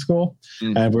rugby in high school,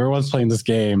 and we were once playing this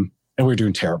game and we were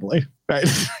doing terribly, right?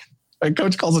 And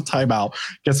coach calls a timeout,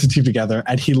 gets the team together,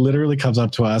 and he literally comes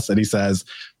up to us and he says,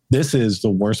 this is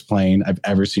the worst playing I've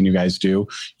ever seen you guys do.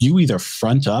 You either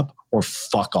front up or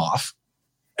fuck off.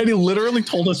 And he literally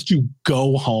told us to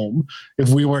go home if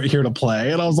we weren't here to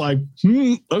play. And I was like,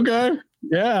 okay,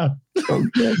 yeah.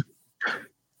 Okay.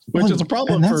 Which is a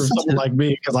problem for someone like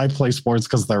me because I play sports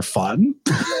because they're fun.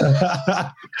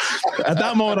 At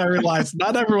that moment, I realized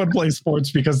not everyone plays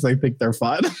sports because they think they're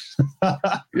fun.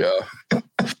 Yeah.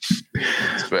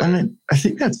 I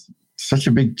think that's such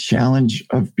a big challenge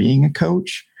of being a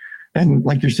coach. And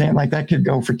like you're saying, like that could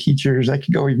go for teachers, that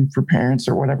could go even for parents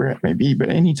or whatever it may be. But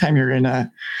anytime you're in a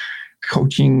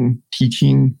coaching,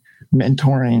 teaching,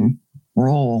 mentoring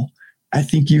role, I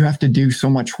think you have to do so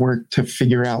much work to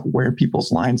figure out where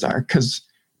people's lines are. Because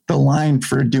the line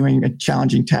for doing a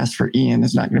challenging task for Ian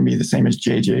is not going to be the same as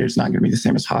JJ. It's not going to be the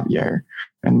same as Javier.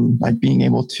 And like being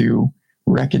able to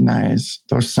recognize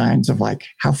those signs of like,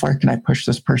 how far can I push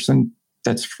this person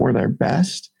that's for their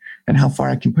best? And how far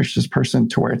I can push this person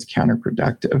to where it's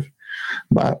counterproductive.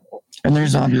 But And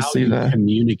there's obviously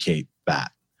communicate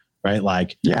that, right?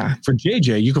 Like, for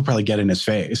JJ, you could probably get in his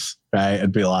face, right?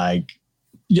 And be like,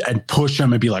 and push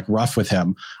him and be like rough with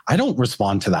him. I don't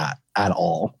respond to that at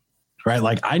all, right?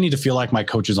 Like, I need to feel like my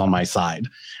coach is on my side.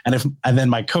 And then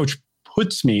my coach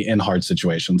puts me in hard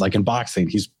situations, like in boxing,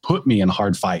 he's put me in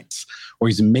hard fights, or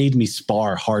he's made me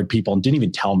spar hard people and didn't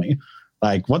even tell me.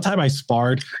 Like, one time I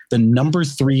sparred the number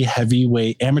 3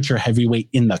 amateur heavyweight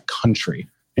in the country,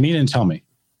 and he didn't tell me.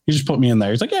 He just put me in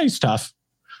there. He's like, yeah, he's tough.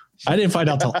 I didn't find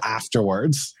out till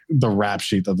afterwards the rap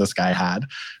sheet that this guy had.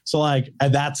 So like,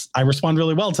 I respond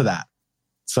really well to that.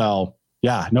 So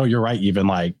yeah, no, you're right. Even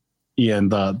like, Ian,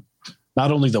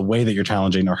 not only the way that you're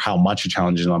challenging or how much you're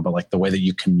challenging them, but like the way that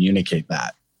you communicate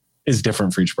that is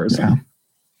different for each person.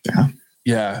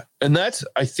 Yeah. And that's,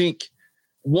 I think,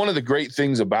 one of the great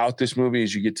things about this movie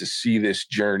is you get to see this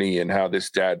journey and how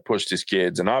this dad pushed his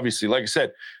kids. And obviously, like I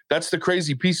said, that's the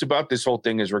crazy piece about this whole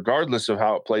thing is regardless of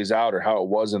how it plays out or how it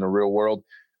was in the real world,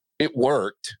 it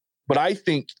worked. But I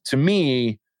think, to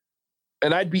me,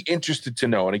 and I'd be interested to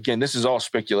know, and again, this is all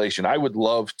speculation, I would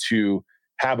love to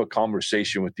have a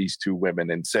conversation with these two women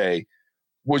and say,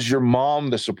 was your mom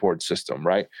the support system,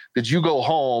 right? Did you go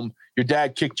home, your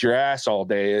dad kicked your ass all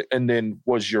day, and then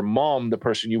was your mom the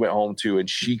person you went home to and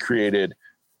she created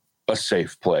a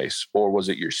safe place? Or was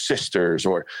it your sisters?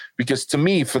 Or because to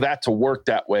me, for that to work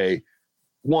that way,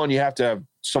 one, you have to have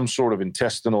some sort of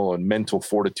intestinal and mental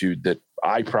fortitude that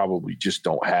I probably just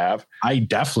don't have. I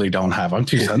definitely don't have. I'm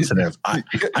too sensitive. I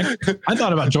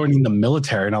thought about joining the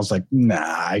military and I was like, nah,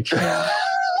 I can't.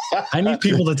 I need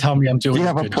people to tell me I'm doing. You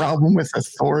have a problem with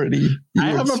authority. I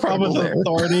have a problem with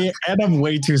authority, and I'm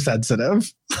way too sensitive.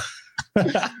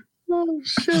 Oh,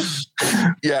 shit.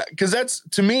 Yeah, because that's,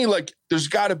 to me, like, there's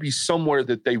got to be somewhere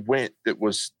that they went that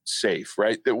was safe,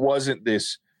 right? That wasn't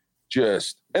this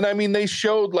just, and I mean, they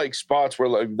showed like spots where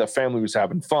like the family was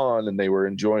having fun and they were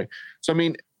enjoying. So, I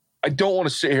mean, I don't want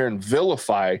to sit here and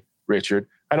vilify Richard.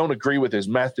 I don't agree with his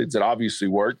methods that obviously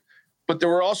worked, but there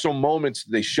were also moments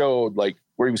they showed like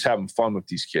where he was having fun with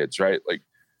these kids, right? Like,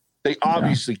 they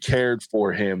obviously cared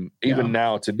for him. Even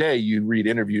now today, you read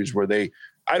interviews where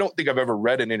I don't think I've ever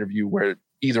read an interview where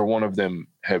either one of them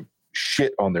have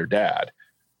shit on their dad,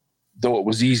 though it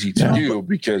was easy to do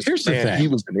because here's the thing. He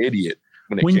was an idiot.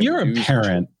 When you're a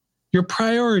parent, your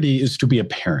priority is to be a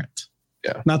parent,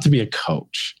 not to be a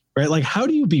coach, right? Like, how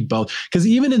do you be both? Because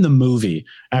even in the movie,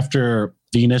 after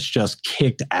Venus just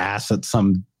kicked ass at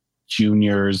some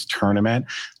juniors tournament,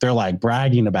 they're like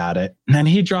bragging about it. And then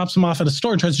he drops them off at a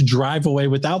store and tries to drive away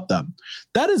without them.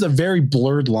 That is a very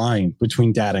blurred line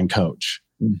between dad and coach,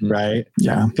 right?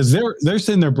 Yeah. Because they're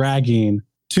sitting there bragging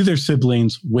to their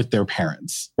siblings with their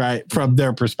parents, right? From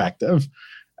their perspective.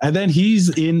 And then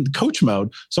he's in coach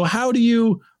mode. So how do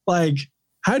you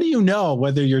know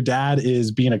whether your dad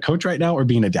is being a coach right now or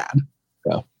being a dad?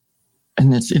 Yeah.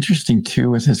 And it's interesting too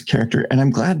with his character. And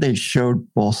I'm glad they showed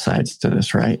both sides to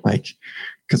this, right? Like,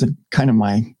 because kind of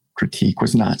my critique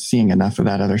was not seeing enough of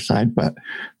that other side, but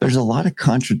there's a lot of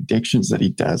contradictions that he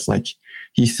does. Like,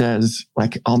 he says,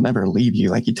 like, I'll never leave you.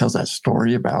 Like, he tells that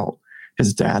story about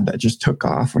his dad that just took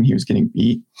off when he was getting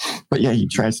beat. But yeah, he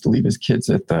tries to leave his kids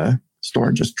at the store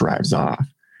and just drives off.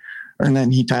 And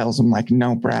then he tells them, like,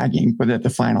 no bragging. But at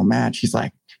the final match, he's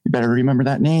like, you better remember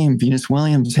that name, Venus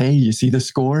Williams. Hey, you see the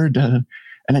score? Duh.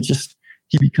 And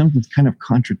he becomes this kind of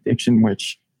contradiction,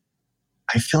 which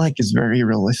I feel like is very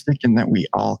realistic in that we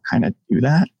all kind of do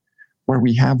that, where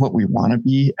we have what we want to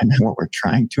be and what we're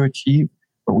trying to achieve,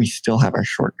 but we still have our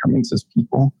shortcomings as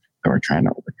people that we're trying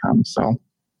to overcome. So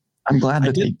I'm glad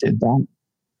that they did that.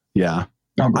 Yeah.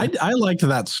 I liked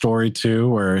that story too,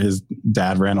 where his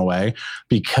dad ran away,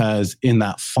 because in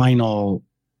that final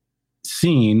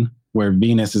scene where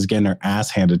Venus is getting her ass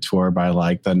handed to her by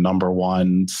like the number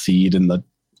 1 seed in the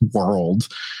world,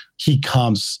 he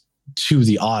comes to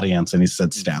the audience and he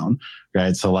sits down,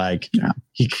 right? So like,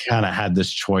 he kind of had this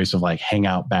choice of like, hang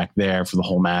out back there for the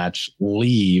whole match,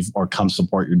 leave, or come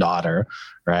support your daughter,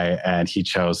 right? And he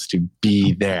chose to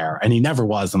be there, and he never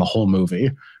was in the whole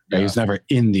movie. Right? He was never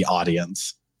in the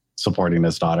audience supporting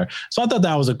his daughter. So I thought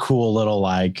that was a cool little,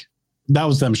 like, that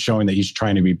was them showing that he's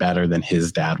trying to be better than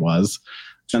his dad was.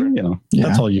 And,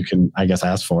 that's all you can, I guess,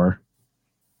 ask for.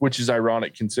 Which is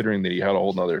ironic considering that he had a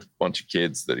whole nother bunch of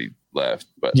kids that he left.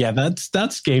 But yeah,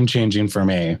 that's game changing for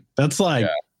me. That's like,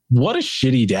 what a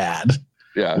shitty dad.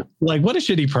 Yeah. Like, what a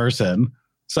shitty person.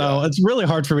 So it's really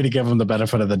hard for me to give him the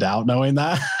benefit of the doubt knowing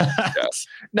that.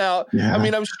 Now, I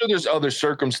mean, I'm sure there's other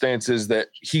circumstances that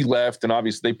he left, and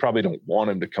obviously they probably don't want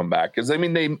him to come back. Because, I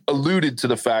mean, they alluded to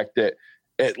the fact that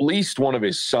at least one of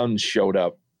his sons showed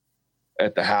up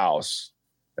at the house.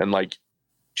 And, like,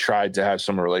 tried to have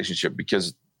some relationship,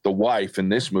 because the wife in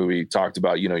this movie talked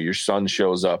about, your son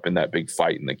shows up in that big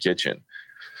fight in the kitchen.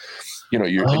 And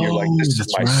you're like, this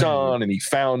is my son and he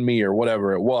found me, or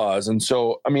whatever it was. And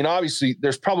so, I mean, obviously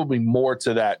there's probably more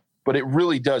to that, but it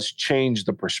really does change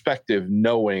the perspective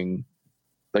knowing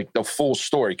like the full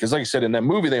story. Because like I said, in that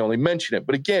movie, they only mention it.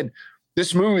 But again,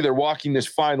 this movie, they're walking this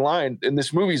fine line, and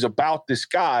this movie's about this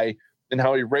guy and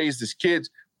how he raised his kids.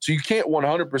 So you can't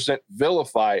 100%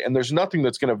 vilify, and there's nothing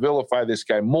that's going to vilify this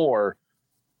guy more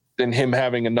than him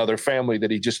having another family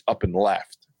that he just up and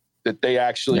left. That they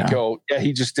actually go,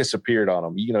 he just disappeared on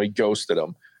him. He ghosted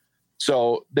him.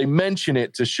 So they mention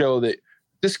it to show that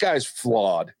this guy's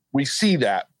flawed. We see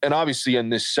that. And obviously in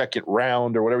this second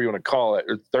round, or whatever you want to call it,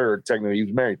 or third, technically, he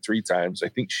was married 3 times. I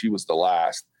think she was the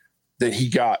last, that he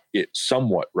got it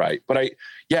somewhat right. But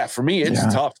for me, it's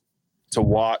tough to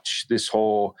watch this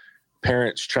whole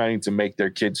parents trying to make their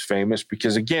kids famous.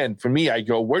 Because again, for me, I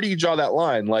go, where do you draw that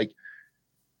line? Like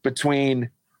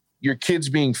between your kids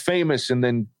being famous and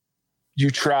then you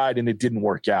tried and it didn't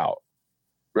work out,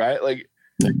 right? Like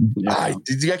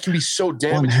that can be so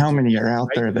damaging. Well, and how many are out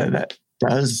there that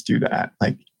does do that?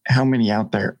 Like how many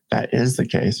out there that is the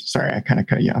case? Sorry, I kind of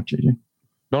cut you off, JJ.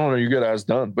 No, you're good. I was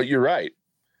done. But you're right.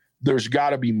 There's got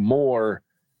to be more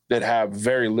that have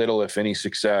very little, if any,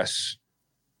 success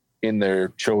in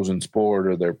their chosen sport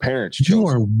or their parents' chosen You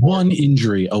are one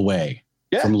injury away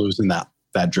from losing that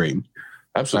dream.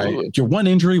 Absolutely. Right? You're one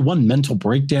injury, one mental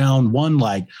breakdown,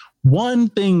 one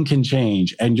thing can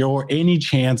change, and any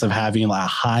chance of having a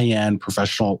high-end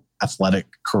professional athletic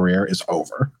career is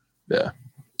over. Yeah.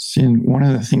 See, one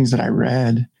of the things that I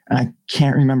read, and I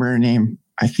can't remember her name.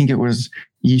 I think it was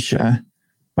Isha,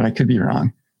 but I could be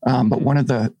wrong. But one of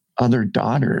the other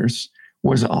daughters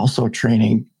was also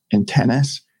training in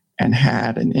tennis and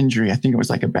had an injury. I think it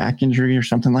was like a back injury or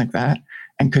something like that,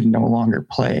 and could no longer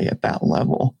play at that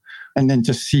level. And then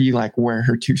to see like where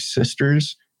her 2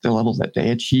 sisters, the level that they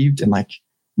achieved, and like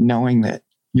knowing that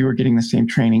you were getting the same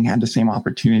training, had the same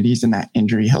opportunities, and that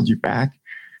injury held you back,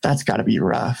 that's got to be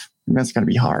rough. That's got to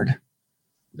be hard.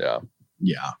 Yeah.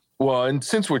 Yeah. Well, and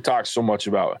since we talked so much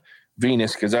about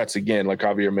Venus, because that's, again, like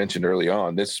Javier mentioned early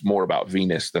on, this is more about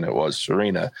Venus than it was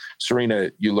Serena.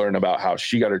 Serena, you learn about how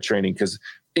she got her training, because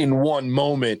in one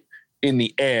moment in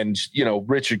the end,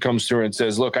 Richard comes to her and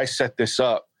says, look, I set this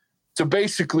up to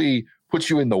basically put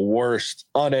you in the worst,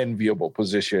 unenviable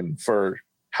position for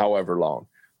however long.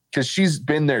 Because she's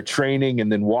been there training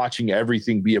and then watching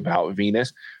everything be about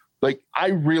Venus. Like, I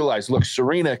realized, look,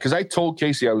 Serena, because I told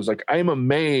Casey, I was like, I'm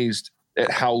amazed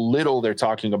at how little they're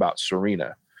talking about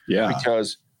Serena. Yeah.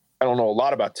 Because I don't know a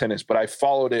lot about tennis, but I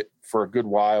followed it for a good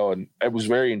while, and I was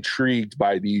very intrigued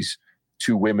by these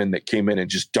 2 women that came in and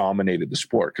just dominated the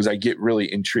sport. Because I get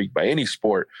really intrigued by any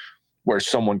sport where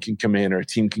someone can come in or a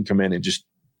team can come in and just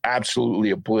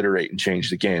absolutely obliterate and change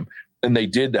the game. And they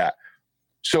did that.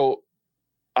 So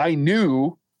I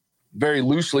knew very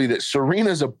loosely that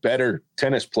Serena's a better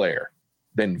tennis player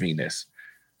than Venus.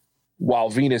 While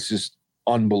Venus is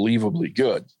unbelievably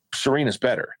good, Serena's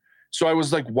better. So I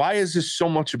was like, why is this so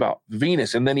much about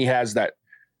Venus? And then he has that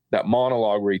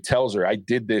monologue where he tells her, I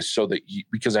did this so that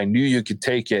because I knew you could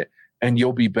take it and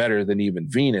you'll be better than even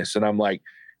Venus. And I'm like,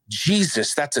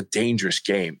 Jesus, that's a dangerous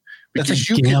game. Because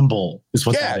that's a gamble is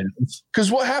what that is.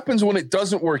 Because what happens when it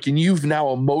doesn't work and you've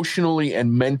now emotionally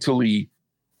and mentally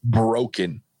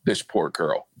broken this poor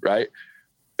girl, right?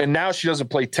 And now she doesn't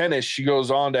play tennis. She goes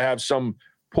on to have some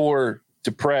poor,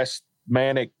 depressed,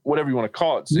 manic, whatever you want to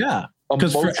call it. Yeah.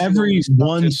 Because for every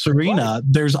one Serena,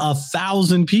 there's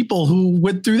 1,000 people who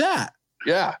went through that.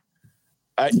 Yeah.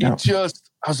 I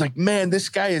was like, man, this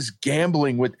guy is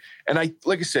gambling with, and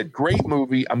like I said, great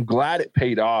movie. I'm glad it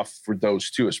paid off for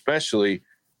those 2, especially,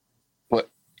 but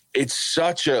it's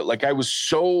such I was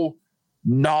so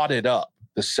knotted up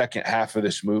the second half of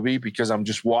this movie because I'm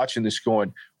just watching this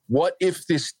going, what if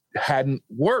this hadn't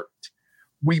worked?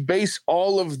 We base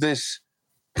all of this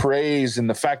praise and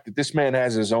the fact that this man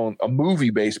has a movie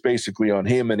based basically on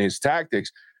him and his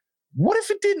tactics. What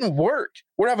if it didn't work?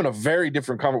 We're having a very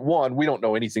different conversation. One, we don't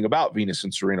know anything about Venus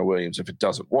and Serena Williams if it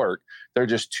doesn't work. They're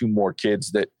just 2 more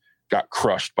kids that got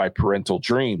crushed by parental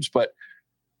dreams. But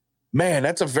man,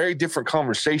 that's a very different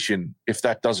conversation if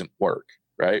that doesn't work,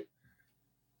 right?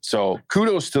 So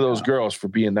kudos to those girls for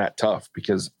being that tough,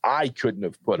 because I couldn't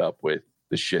have put up with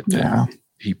the shit that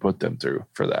he put them through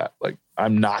for that. Like,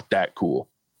 I'm not that cool.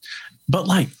 But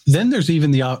then there's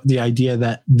even the idea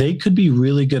that they could be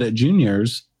really good at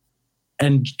juniors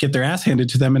and get their ass handed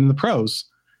to them in the pros,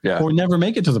 or never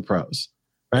make it to the pros,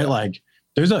 right? Like,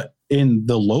 there's in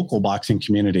the local boxing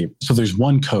community. So there's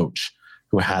one coach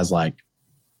who has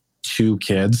two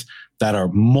kids that are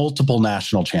multiple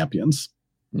national champions,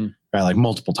 right? Like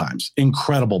multiple times,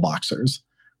 incredible boxers.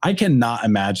 I cannot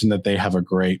imagine that they have a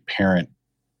great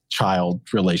parent-child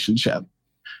relationship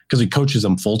because he coaches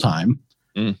them full time,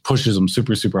 pushes them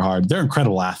super, super hard. They're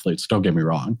incredible athletes. Don't get me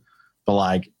wrong. But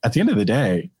like at the end of the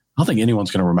day, I don't think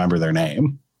anyone's going to remember their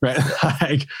name, right?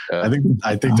 Like, I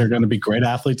think they're going to be great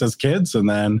athletes as kids. And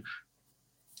then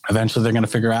eventually they're going to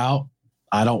figure out,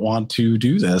 I don't want to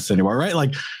do this anymore, right?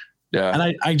 Like,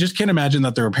 and I just can't imagine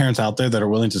that there are parents out there that are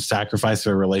willing to sacrifice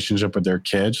their relationship with their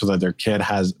kid so that their kid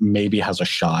has a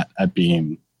shot at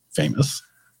being famous.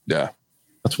 Yeah.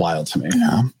 That's wild to me.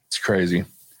 Yeah. It's crazy.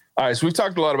 All right. So we've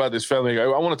talked a lot about this family. I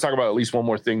want to talk about at least one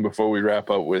more thing before we wrap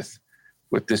up with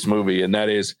this movie. And that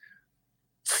is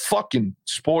fucking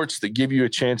sports that give you a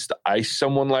chance to ice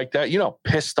someone like that. You know how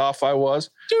pissed off I was?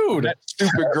 Dude. That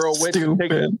stupid girl went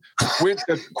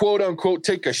to quote unquote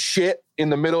take a shit in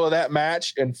the middle of that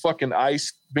match and fucking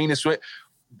ice Venus went.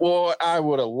 Boy, I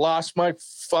would have lost my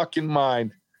fucking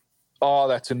mind. Oh,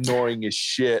 that's annoying as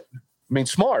shit. I mean,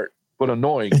 smart, but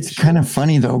annoying. It's kind of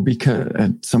funny though, because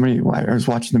I was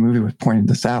watching the movie pointed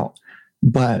this out.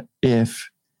 But if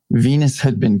Venus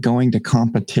had been going to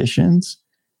competitions,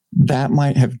 that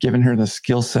might have given her the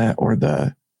skill set or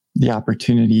the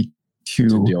opportunity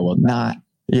to deal with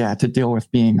to deal with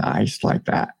being iced like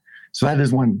that. So that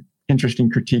is one interesting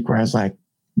critique where I was like,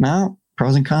 no,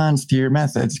 pros and cons to your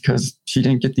methods, because she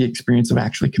didn't get the experience of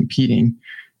actually competing.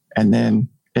 And then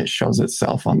it shows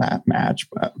itself on that match.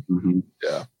 But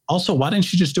also, why didn't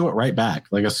she just do it right back?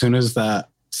 Like as soon as that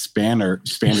Spaniard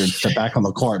stepped back on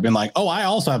the court, been like, oh, I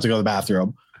also have to go to the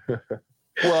bathroom.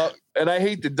 Well, and I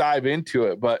hate to dive into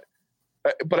it, but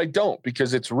I don't,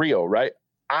 because it's real, right?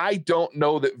 I don't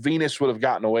know that Venus would have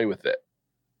gotten away with it.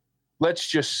 Let's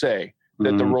just say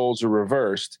that the roles are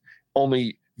reversed.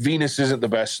 Only Venus isn't the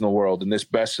best in the world, and this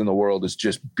best in the world is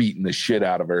just beating the shit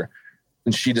out of her.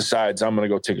 And she decides, I'm going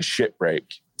to go take a shit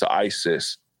break to ice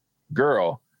this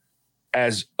girl.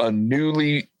 As a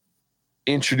newly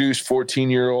introduced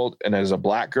 14-year-old and as a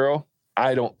black girl,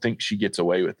 I don't think she gets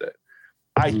away with it.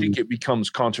 I think it becomes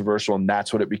controversial, and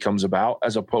that's what it becomes about,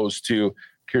 as opposed to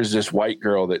here's this white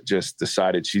girl that just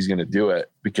decided she's going to do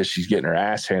it because she's getting her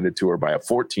ass handed to her by a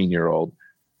 14-year-old.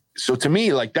 So to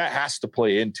me, like, that has to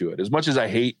play into it. As much as I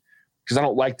hate, because I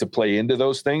don't like to play into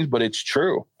those things, but it's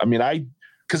true. I mean,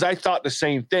 because I thought the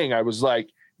same thing. I was like,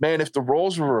 man, if the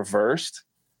roles were reversed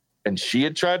and she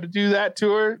had tried to do that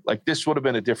to her, like, this would have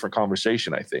been a different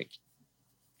conversation, I think.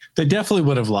 They definitely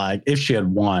would have, like, if she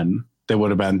had won, they would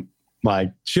have been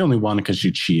like, she only won because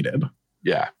she cheated.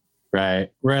 Yeah. Right.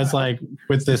 Whereas like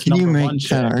with this, can you make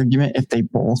that argument if they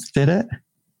both did it?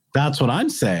 That's what I'm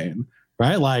saying.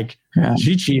 Right. Like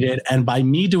she cheated. And by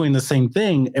me doing the same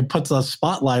thing, it puts a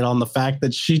spotlight on the fact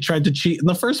that she tried to cheat in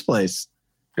the first place.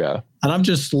 Yeah. And I'm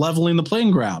just leveling the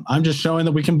playing ground. I'm just showing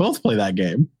that we can both play that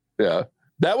game. Yeah.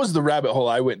 That was the rabbit hole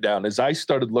I went down as I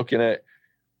started looking at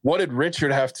what did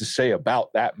Richard have to say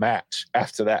about that match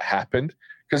after that happened?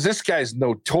 Because this guy's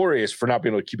notorious for not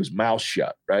being able to keep his mouth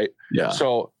shut, right? Yeah.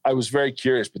 So I was very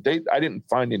curious, but I didn't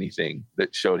find anything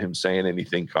that showed him saying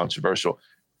anything controversial,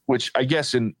 which I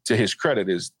guess to his credit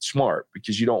is smart,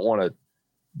 because you don't want to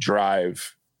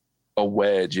drive a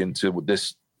wedge into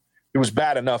this. It was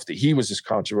bad enough that he was as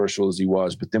controversial as he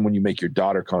was, but then when you make your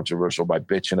daughter controversial by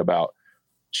bitching about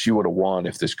she would have won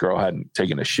if this girl hadn't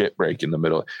taken a shit break in the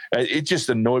middle, it just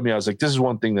annoyed me. I was like, this is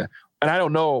one thing that, and I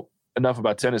don't know enough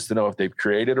about tennis to know if they've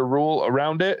created a rule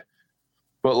around it,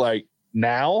 but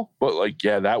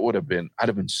yeah, that would have been, I'd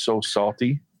have been so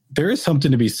salty. There is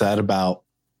something to be said about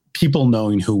people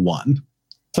knowing who won.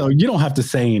 So you don't have to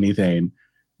say anything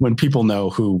when people know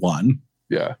who won.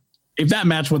 Yeah. If that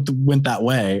match went that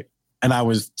way and I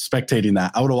was spectating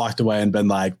that, I would have walked away and been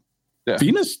like,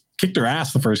 Venus kicked her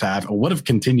ass the first half and would have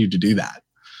continued to do that.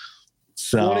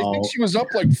 So I think she was up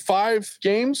like 5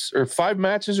 games or 5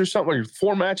 matches or something, like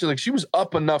 4 matches. Like she was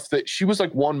up enough that she was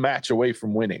like 1 match away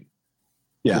from winning.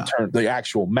 Yeah. The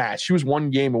actual match. She was 1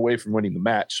 game away from winning the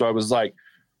match. So I was like,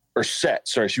 or set.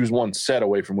 Sorry. She was 1 set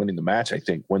away from winning the match, I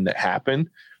think, when that happened,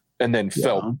 and then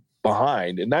fell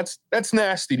behind. And that's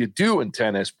nasty to do in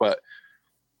tennis. But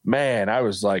man, I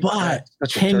was like, but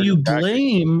can you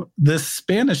blame this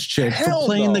Spanish chick for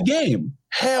playing the game?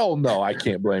 Hell no, I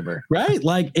can't blame her. Right?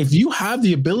 Like, if you have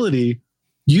the ability,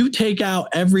 you take out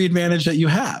every advantage that you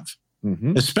have,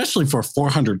 especially for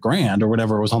 $400,000 or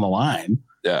whatever was on the line.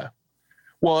 Yeah.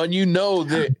 Well, and you know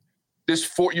that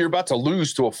you're about to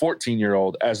lose to a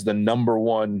 14-year-old as the number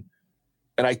one.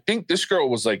 And I think this girl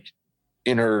was like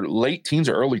in her late teens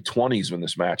or early 20s when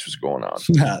this match was going on.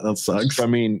 Yeah, that sucks. So, I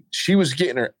mean, she was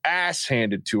getting her ass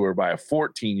handed to her by a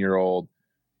 14-year-old.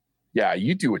 Yeah,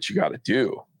 you do what you got to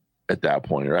do at that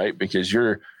point, right? Because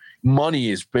your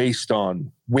money is based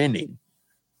on winning.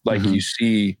 Like you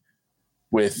see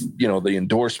with, you know, the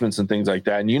endorsements and things like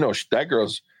that. And, you know, that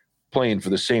girl's playing for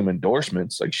the same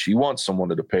endorsements. Like she wants someone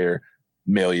to pay her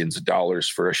millions of dollars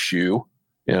for a shoe,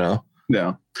 you know?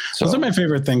 Yeah. So, those are my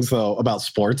favorite things, though, about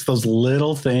sports. Those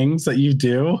little things that you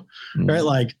do, right?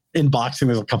 Like in boxing,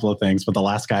 there's a couple of things, but the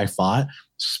last guy I fought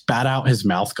spat out his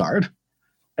mouth guard.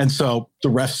 And so the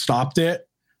ref stopped it.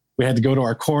 We had to go to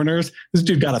our corners. This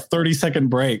dude got a 30-second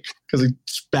break because he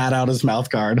spat out his mouth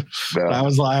guard. Yeah. I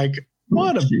was like,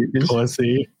 what a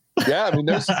pussy. Yeah, I mean,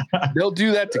 they'll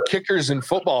do that to kickers in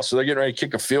football. So they're getting ready to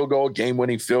kick a field goal,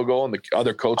 game-winning field goal, and the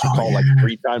other coach will call like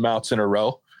 3 timeouts in a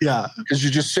row. Yeah. Because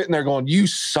you're just sitting there going, you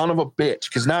son of a bitch.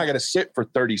 Because now I got to sit for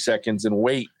 30 seconds and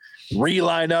wait,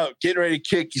 reline up, get ready to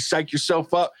kick. You psych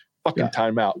yourself up. Fucking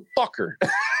timeout. Fucker.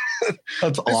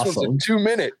 That's awesome. This was a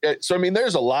 2-minute. So, I mean,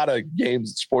 there's a lot of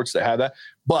games, sports that have that.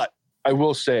 But I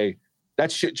will say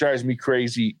that shit drives me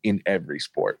crazy in every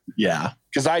sport. Yeah.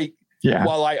 Because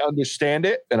while I understand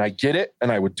it and I get it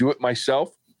and I would do it myself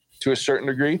to a certain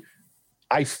degree,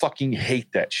 I fucking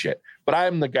hate that shit. But I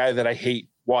am the guy that I hate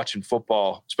watching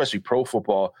football, especially pro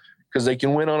football, because they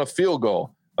can win on a field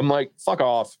goal. I'm like, fuck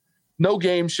off. No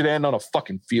game should end on a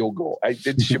fucking field goal.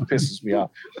 It shit pisses me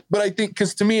off. But I think,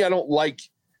 because to me, I don't like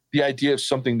the idea of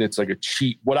something that's like a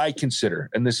cheap, what I consider,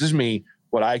 and this is me,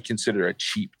 what I consider a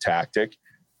cheap tactic.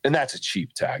 And that's a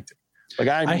cheap tactic. Like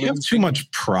I have too much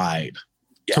pride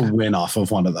to win off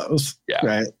of one of those. Yeah.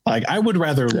 Right. Like I would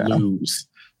rather lose.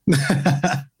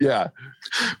 Yeah.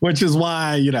 Which is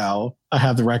why, you know, I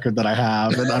have the record that I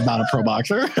have and I'm not a pro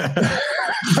boxer.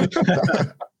 I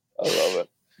love it.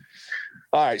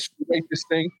 All right. Should we rate this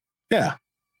thing? Yeah.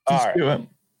 All right. Do it.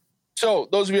 So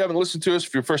those of you who haven't listened to us,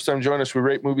 if you're first time joining us, we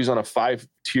rate movies on a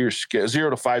 5-tier scale,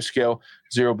 0 to 5 scale,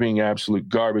 0 being absolute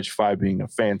garbage, 5 being a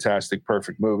fantastic,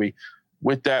 perfect movie.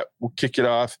 With that, we'll kick it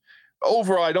off.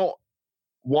 Overall, I don't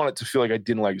want it to feel like I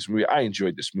didn't like this movie. I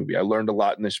enjoyed this movie. I learned a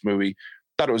lot in this movie.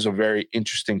 Thought it was a very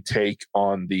interesting take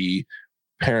on the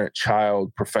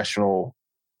parent-child, professional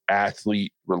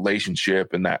athlete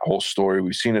relationship and that whole story.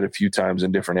 We've seen it a few times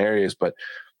in different areas, but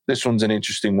this one's an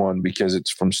interesting one because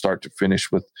it's from start to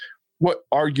finish with what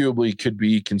arguably could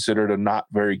be considered a not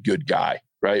very good guy,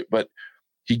 right? But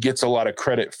he gets a lot of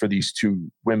credit for these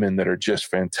 2 women that are just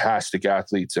fantastic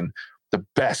athletes and the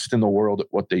best in the world at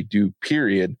what they do,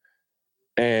 period.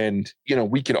 And, you know,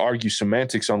 we could argue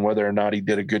semantics on whether or not he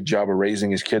did a good job of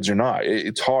raising his kids or not.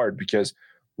 It's hard because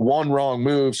one wrong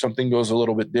move, something goes a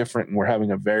little bit different, and we're having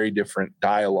a very different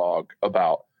dialogue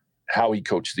about how he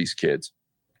coached these kids.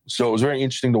 So it was very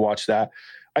interesting to watch that.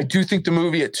 I do think the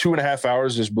movie at 2.5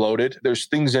 hours is bloated. There's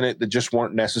things in it that just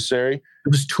weren't necessary. It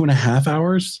was 2.5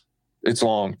 hours? It's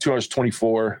long, 2 hours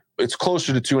 24. It's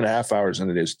closer to 2.5 hours than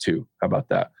it is 2. How about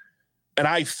that? And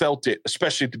I felt it,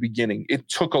 especially at the beginning. It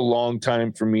took a long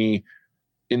time for me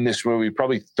in this movie,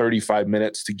 probably 35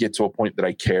 minutes to get to a point that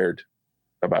I cared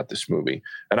about this movie.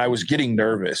 And I was getting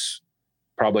nervous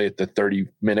probably at the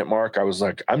 30-minute mark. I was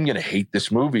like, I'm going to hate this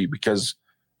movie because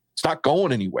it's not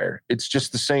going anywhere. It's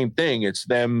just the same thing. It's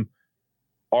them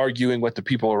arguing with the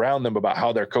people around them about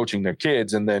how they're coaching their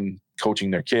kids and then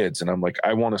coaching their kids. And I'm like,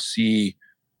 I want to see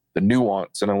the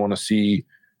nuance and I want to see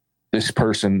this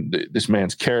person, this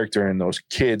man's character and those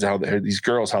kids, these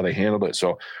girls, how they handled it.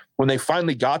 So when they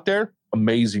finally got there,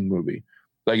 amazing movie.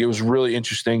 Like it was really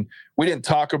interesting. We didn't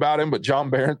talk about him, but John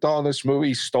Barenthal in this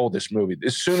movie stole this movie.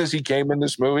 As soon as he came in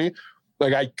this movie,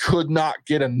 like I could not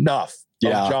get enough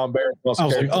of John Barenthal's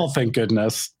character. Like, oh, thank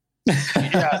goodness.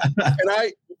 Yeah.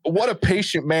 And what a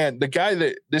patient man. The guy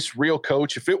that this real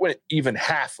coach, if it went even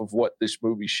half of what this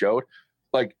movie showed,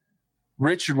 like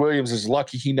Richard Williams is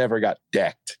lucky he never got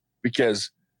decked because,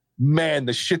 man,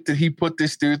 the shit that he put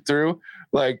this dude through,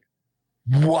 like,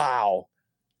 wow.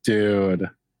 Dude.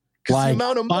 Because the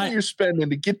amount of money you're spending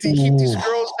to get to keep these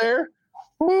girls there.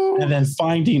 Woo. And then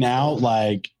finding out,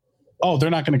 like, oh,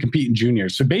 they're not going to compete in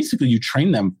juniors. So basically you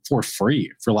train them for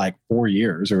free for like 4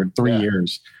 years or 3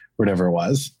 years, whatever it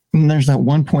was. And there's that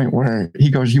one point where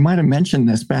he goes, you might have mentioned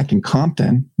this back in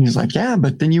Compton. He's like, yeah,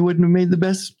 but then you wouldn't have made the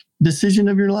best decision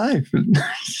of your life.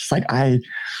 It's just like, I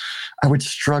would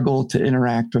struggle to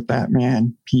interact with that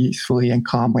man peacefully and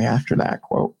calmly after that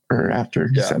quote or after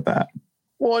he said that.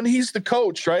 Well, and he's the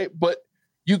coach, right? But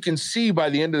you can see by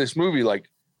the end of this movie, like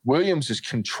Williams is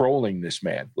controlling this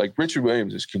man. Like Richard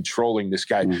Williams is controlling this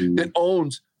guy that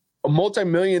owns a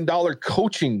multi-million-dollar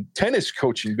tennis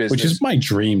coaching business. Which is my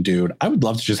dream, dude. I would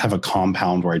love to just have a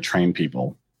compound where I train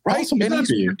people. Right? And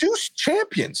he's produced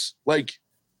champions, like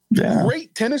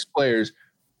great tennis players.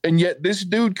 And yet this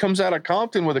dude comes out of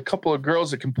Compton with a couple of girls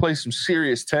that can play some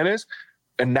serious tennis.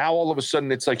 And now all of a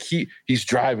sudden it's like he's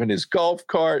driving his golf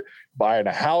cart, buying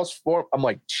a house for him. I'm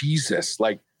like, Jesus,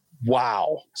 like,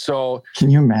 wow. So can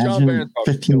you imagine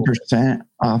 15%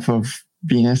 off of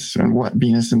Venus and what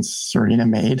Venus and Serena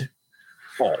made?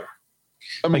 Oh.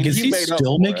 I mean, like, is he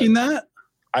still making that?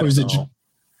 I don't know.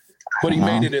 But he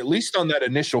made it at least on that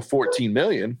initial 14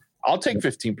 million. I'll take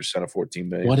 15% of 14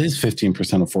 million. What is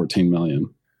 15% of 14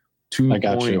 million? I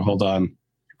got you. Hold on.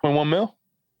 2.1 mil?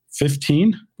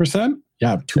 15%?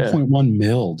 Yeah, 2.1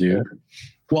 mil, dude.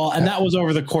 Well, and that was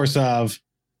over the course of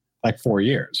like 4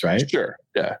 years, right? Sure.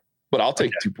 Yeah. But I'll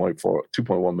take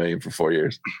 2.1 million for 4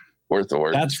 years worth of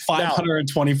work. That's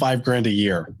 525 grand a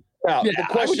year. Now, the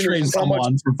question is how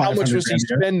much was he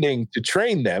spending to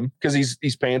train them? Because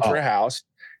he's paying for a house.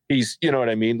 He's, you know what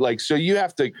I mean? Like, so you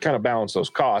have to kind of balance those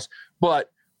costs.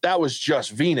 But that was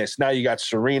just Venus. Now you got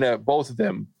Serena. Both of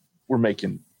them were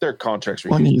making their contracts.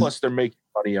 Plus they're making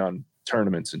money on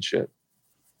tournaments and shit.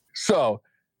 So,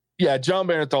 yeah, Jon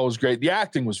Bernthal was great. The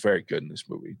acting was very good in this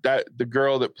movie. The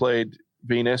girl that played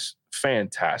Venus,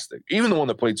 fantastic. Even the one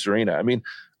that played Serena. I mean,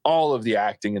 all of the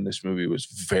acting in this movie was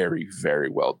very, very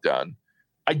well done.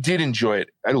 I did enjoy it.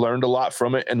 I learned a lot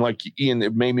from it. And like Ian,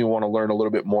 it made me want to learn a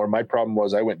little bit more. My problem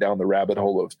was I went down the rabbit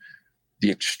hole of the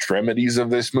extremities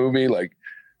of this movie. Like,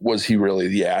 was he really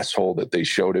the asshole that they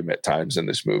showed him at times in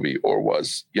this movie? Or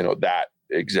was, that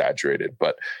exaggerated?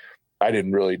 But I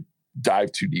didn't really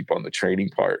dive too deep on the training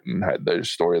part and had the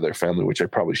story of their family, which I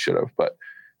probably should have. But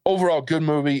overall, good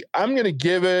movie. I'm going to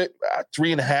give it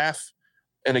 3.5.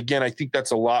 And again, I think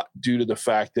that's a lot due to the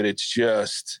fact that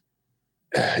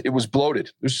it was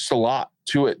bloated. There's just a lot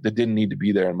to it that didn't need to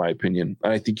be there, in my opinion.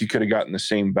 And I think you could have gotten the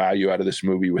same value out of this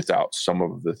movie without some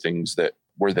of the things that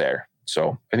were there.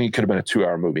 So I think it could have been a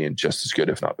 2-hour movie and just as good,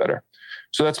 if not better.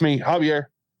 So that's me. Javier,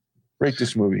 rate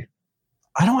this movie.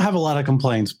 I don't have a lot of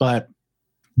complaints, but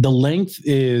the length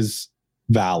is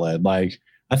valid. Like,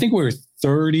 I think we're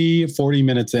 30, 40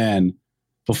 minutes in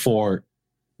before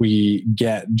we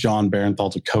get Jon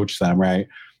Bernthal to coach them, right?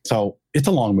 So it's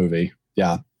a long movie.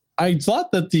 Yeah. I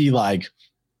thought that the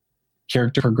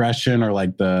character progression or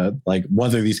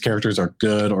whether these characters are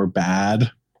good or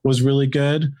bad was really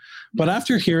good. But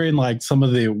after hearing some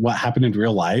of what happened in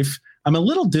real life, I'm a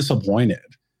little disappointed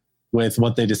with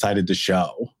what they decided to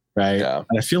show, right? Yeah.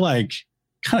 And I feel like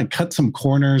kind of cut some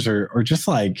corners or just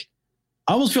I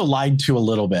almost feel lied to a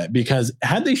little bit, because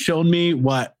had they shown me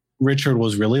what Richard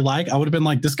was really like, I would have been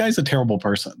like, this guy's a terrible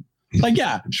person. Like,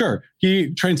 yeah, sure,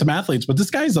 he trained some athletes, but this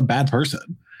guy's a bad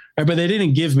person. Right, but they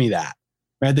didn't give me that.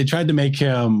 Right, they tried to make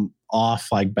him off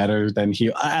better than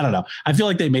he. I don't know. I feel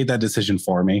like they made that decision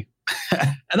for me,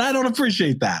 and I don't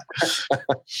appreciate that.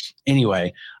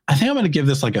 Anyway, I think I'm going to give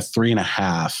this a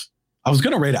 3.5. I was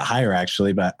going to rate it higher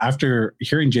actually, but after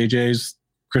hearing JJ's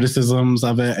criticisms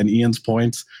of it and Ian's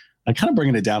points, I'm kind of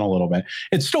bringing it down a little bit.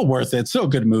 It's still worth it. It's still a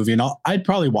good movie, and I'd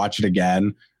probably watch it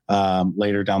again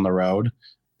later down the road.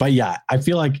 But yeah, I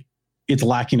feel like it's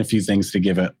lacking a few things to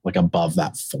give it above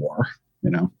that 4,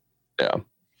 Yeah,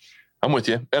 I'm with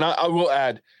you. And I will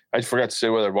add, I forgot to say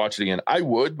whether I'd watch it again. I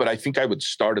would, but I think I would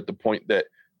start at the point that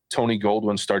Tony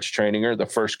Goldwyn starts training her, the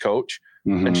first coach,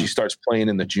 and she starts playing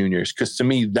in the juniors. Because to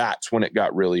me, that's when it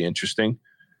got really interesting.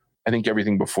 I think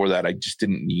everything before that, I just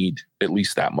didn't need at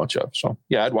least that much of. So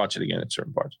yeah, I'd watch it again at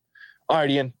certain parts. All right,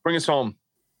 Ian, bring us home.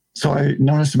 So I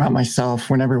noticed about myself,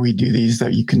 whenever we do these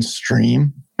that you can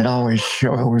stream, it always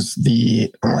shows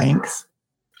the length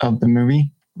of the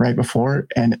movie right before.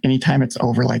 And anytime it's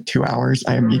over 2 hours,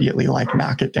 I immediately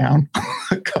knock it down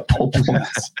a couple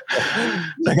points.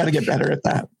 So I got to get better at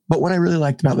that. But what I really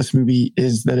liked about this movie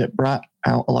is that it brought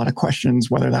out a lot of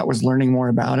questions, whether that was learning more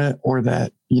about it or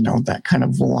that, that kind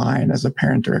of line as a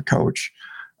parent or a coach.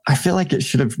 I feel like it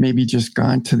should have maybe just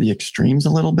gone to the extremes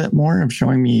a little bit more of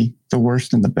showing me the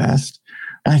worst and the best.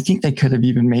 And I think they could have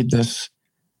even made this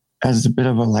as a bit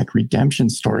of a redemption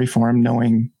story for him,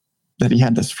 knowing that he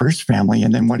had this first family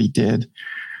and then what he did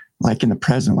in the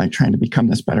present, trying to become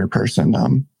this better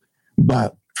person.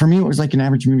 But for me, it was an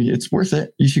average movie. It's worth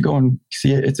it. You should go and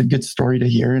see it. It's a good story to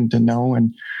hear and to know.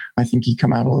 And I think you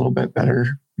come out a little bit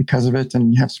better because of it.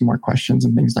 And you have some more questions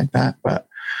and things like that. But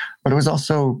it was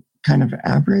also kind of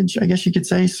average, I guess you could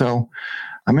say. So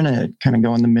I'm going to kind of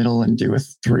go in the middle and do a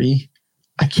 3.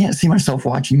 I can't see myself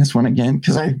watching this one again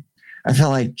because I feel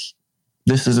like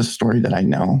this is a story that I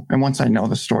know. And once I know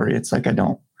the story, it's I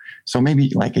don't So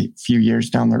maybe like a few years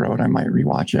down the road, I might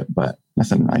rewatch it, but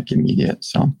nothing like immediate.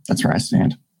 So that's where I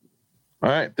stand. All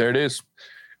right, there it is.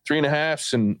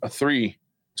 3.5s and a 3.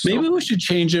 So, maybe we should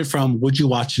change it from would you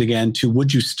watch it again to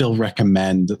would you still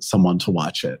recommend someone to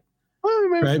watch it? Well,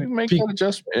 maybe we can make that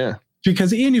adjustment. Yeah.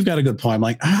 Because Ian, you've got a good point. I'm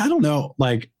like, I don't know.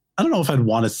 Like, I don't know if I'd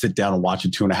want to sit down and watch a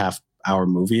 2.5 hour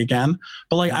movie again,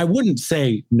 but like, I wouldn't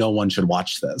say no one should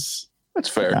watch this. That's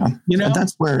fair. Yeah. You know,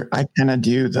 that's where I kind of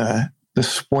do the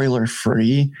spoiler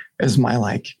free is my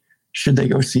like, should they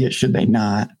go see it? Should they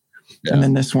not? Yeah. And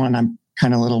then this one, I'm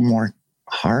kind of a little more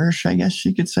harsh, I guess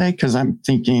you could say, because I'm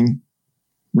thinking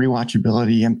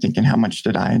rewatchability. I'm thinking how much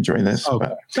did I enjoy this?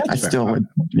 Okay. But I still would.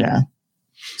 Yeah.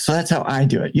 So that's how I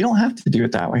do it. You don't have to do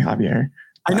it that way, Javier.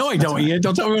 I know I don't, Ian.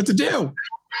 Don't tell me what to do.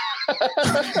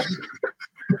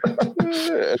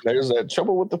 There's that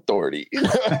trouble with authority.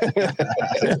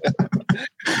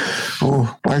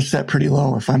 Oh, bar set pretty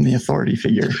low if I'm the authority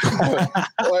figure.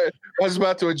 I was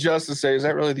about to adjust and say, is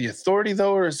that really the authority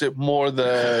though, or is it more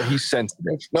the he's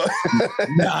sensitive? No.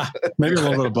 Nah, maybe a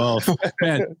little bit of both.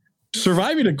 Man,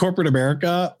 surviving in corporate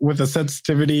America with a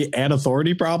sensitivity and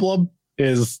authority problem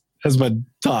has been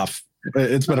tough.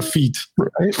 It's been a feat.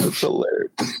 Right? That's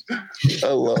hilarious. I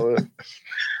love it.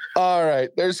 All right.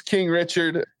 There's King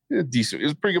Richard. Decent. It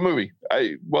was a pretty good movie.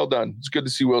 Well done. It's good to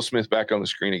see Will Smith back on the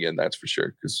screen again. That's for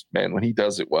sure. Because man, when he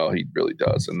does it well, he really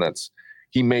does. And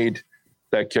he made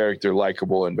that character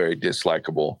likable and very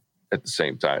dislikable at the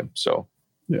same time. So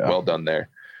Well done there.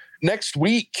 Next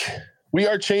week, we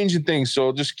are changing things. So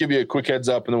I'll just give you a quick heads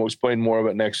up and then we'll explain more of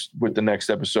it with the next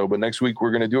episode. But next week,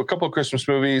 we're going to do a couple of Christmas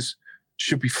movies.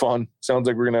 Should be fun. Sounds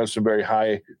like we're going to have some very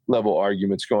high level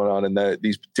arguments going on in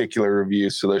these particular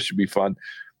reviews. So that should be fun.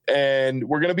 And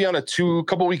we're going to be on a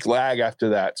couple week lag after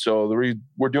that. So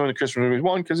we're doing the Christmas movies,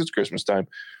 1, because it's Christmas time.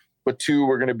 But 2,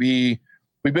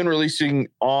 we've been releasing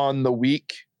on the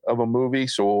week of a movie.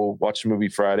 So we'll watch the movie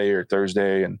Friday or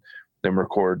Thursday and then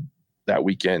record that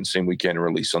weekend, same weekend, and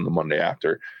release on the Monday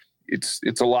after. It's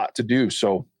a lot to do.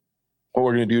 So what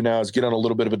we're going to do now is get on a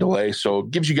little bit of a delay. So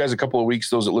it gives you guys a couple of weeks,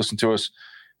 those that listen to us,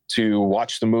 to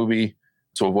watch the movie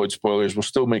to avoid spoilers. We'll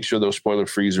still make sure those spoiler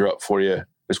frees are up for you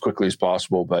as quickly as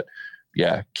possible. But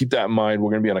yeah, keep that in mind.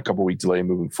 We're going to be on a couple week delay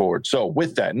moving forward. So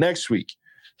with that, next week,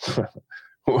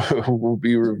 we'll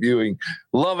be reviewing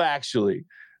Love Actually.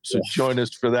 So join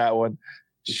us for that one.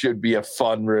 Should be a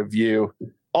fun review.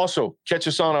 Also, catch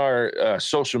us on our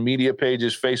social media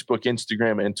pages, Facebook,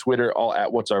 Instagram, and Twitter, all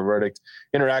at What's Our Verdict.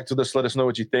 Interact with us. Let us know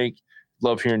what you think.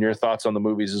 Love hearing your thoughts on the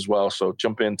movies as well. So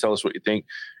jump in, tell us what you think.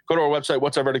 Go to our website,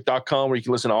 whatsourverdict.com, where you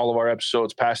can listen to all of our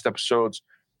episodes, past episodes.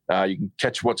 You can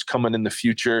catch what's coming in the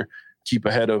future. Keep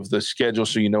ahead of the schedule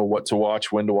so you know what to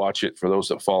watch, when to watch it for those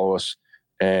that follow us.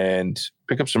 And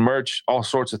pick up some merch, all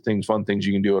sorts of things, fun things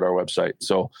you can do at our website.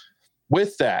 So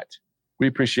with that, we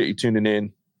appreciate you tuning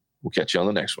in. We'll catch you on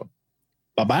the next one.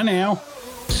 Bye-bye now.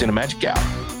 Cinemagic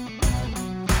out.